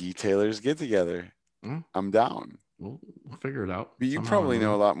a detailers get together. I'm down. We'll figure it out. But you probably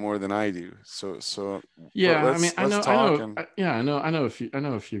know a lot more than I do. So yeah, I mean, I know a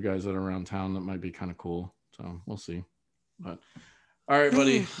few guys that are around town that might be kind of cool. So we'll see. But all right,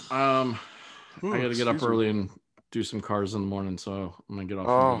 buddy. I got to get up early and do some cars in the morning, so I'm gonna get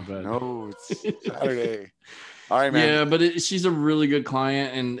off into bed. No, it's Saturday. All right, man. Yeah, but she's a really good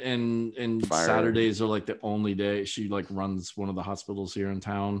client, and Saturdays are like the only day. She like runs one of the hospitals here in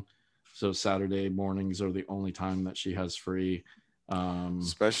town, so Saturday mornings are the only time that she has free.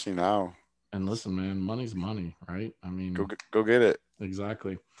 Especially now. And listen, man, money's money, right? I mean, go get it.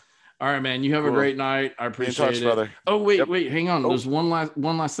 Exactly. All right, man. You have a great night. I appreciate it. Brother. Oh, wait, hang on. There's one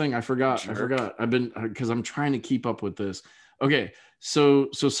last thing I forgot. Sure. I forgot. I've been because I'm trying to keep up with this. Okay, so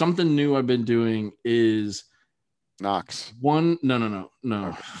something new I've been doing is Knox. No.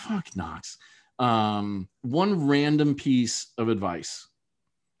 Okay. Fuck Knox. One random piece of advice,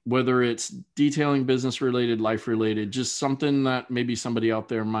 whether it's detailing, business related, life related, just something that maybe somebody out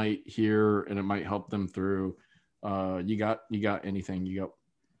there might hear and it might help them through. You got anything? You got.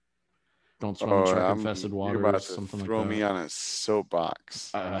 Don't swim in truck infested waters. You're about to something throw like that. me on a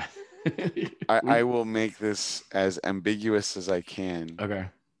soapbox. I will make this as ambiguous as I can. Okay.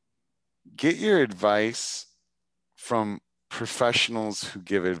 Get your advice from professionals who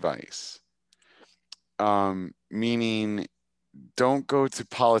give advice. Meaning, don't go to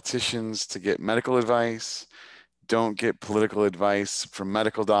politicians to get medical advice. Don't get political advice from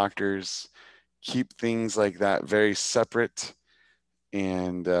medical doctors. Keep things like that very separate.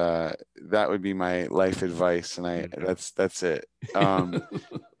 And that would be my life advice. And that's it.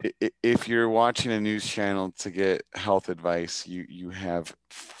 If you're watching a news channel to get health advice, you have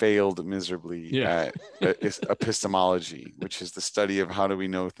failed miserably at epistemology, which is the study of how do we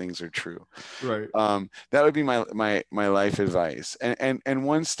know things are true. Right. That would be my life advice. And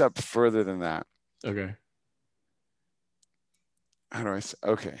one step further than that. Okay. How do I say?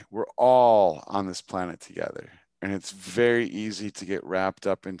 Okay, we're all on this planet together. And it's very easy to get wrapped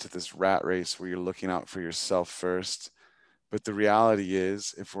up into this rat race where you're looking out for yourself first. But the reality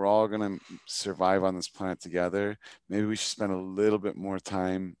is, if we're all going to survive on this planet together, maybe we should spend a little bit more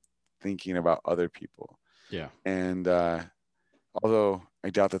time thinking about other people. Yeah. And although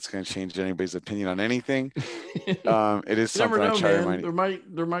I doubt that's going to change anybody's opinion on anything, it is something I try to remind you.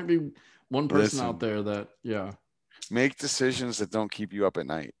 There might be one person out there that, make decisions that don't keep you up at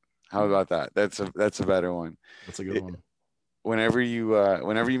night. How about that? That's a better one. That's a good one. Whenever you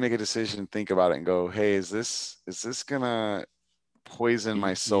make a decision, think about it and go, hey, is this gonna poison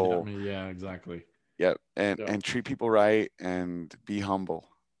my soul? Yeah, exactly. Yep. And treat people right and be humble.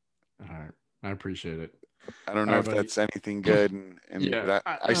 All right. I appreciate it. I don't know if that's anything good, and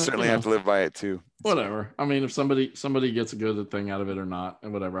I certainly have to live by it too. Whatever. I mean, if somebody gets a good thing out of it or not,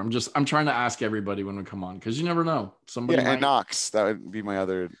 and whatever. I'm trying to ask everybody when we come on, because you never know. Somebody and Knox, that would be my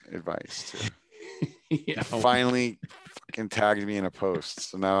other advice too. Finally fucking tagged me in a post,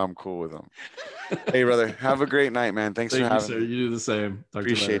 so now I'm cool with them. Hey brother, have a great night, man. Thanks for having me. You do the same.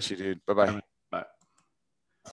 Appreciate you, dude. Bye-bye.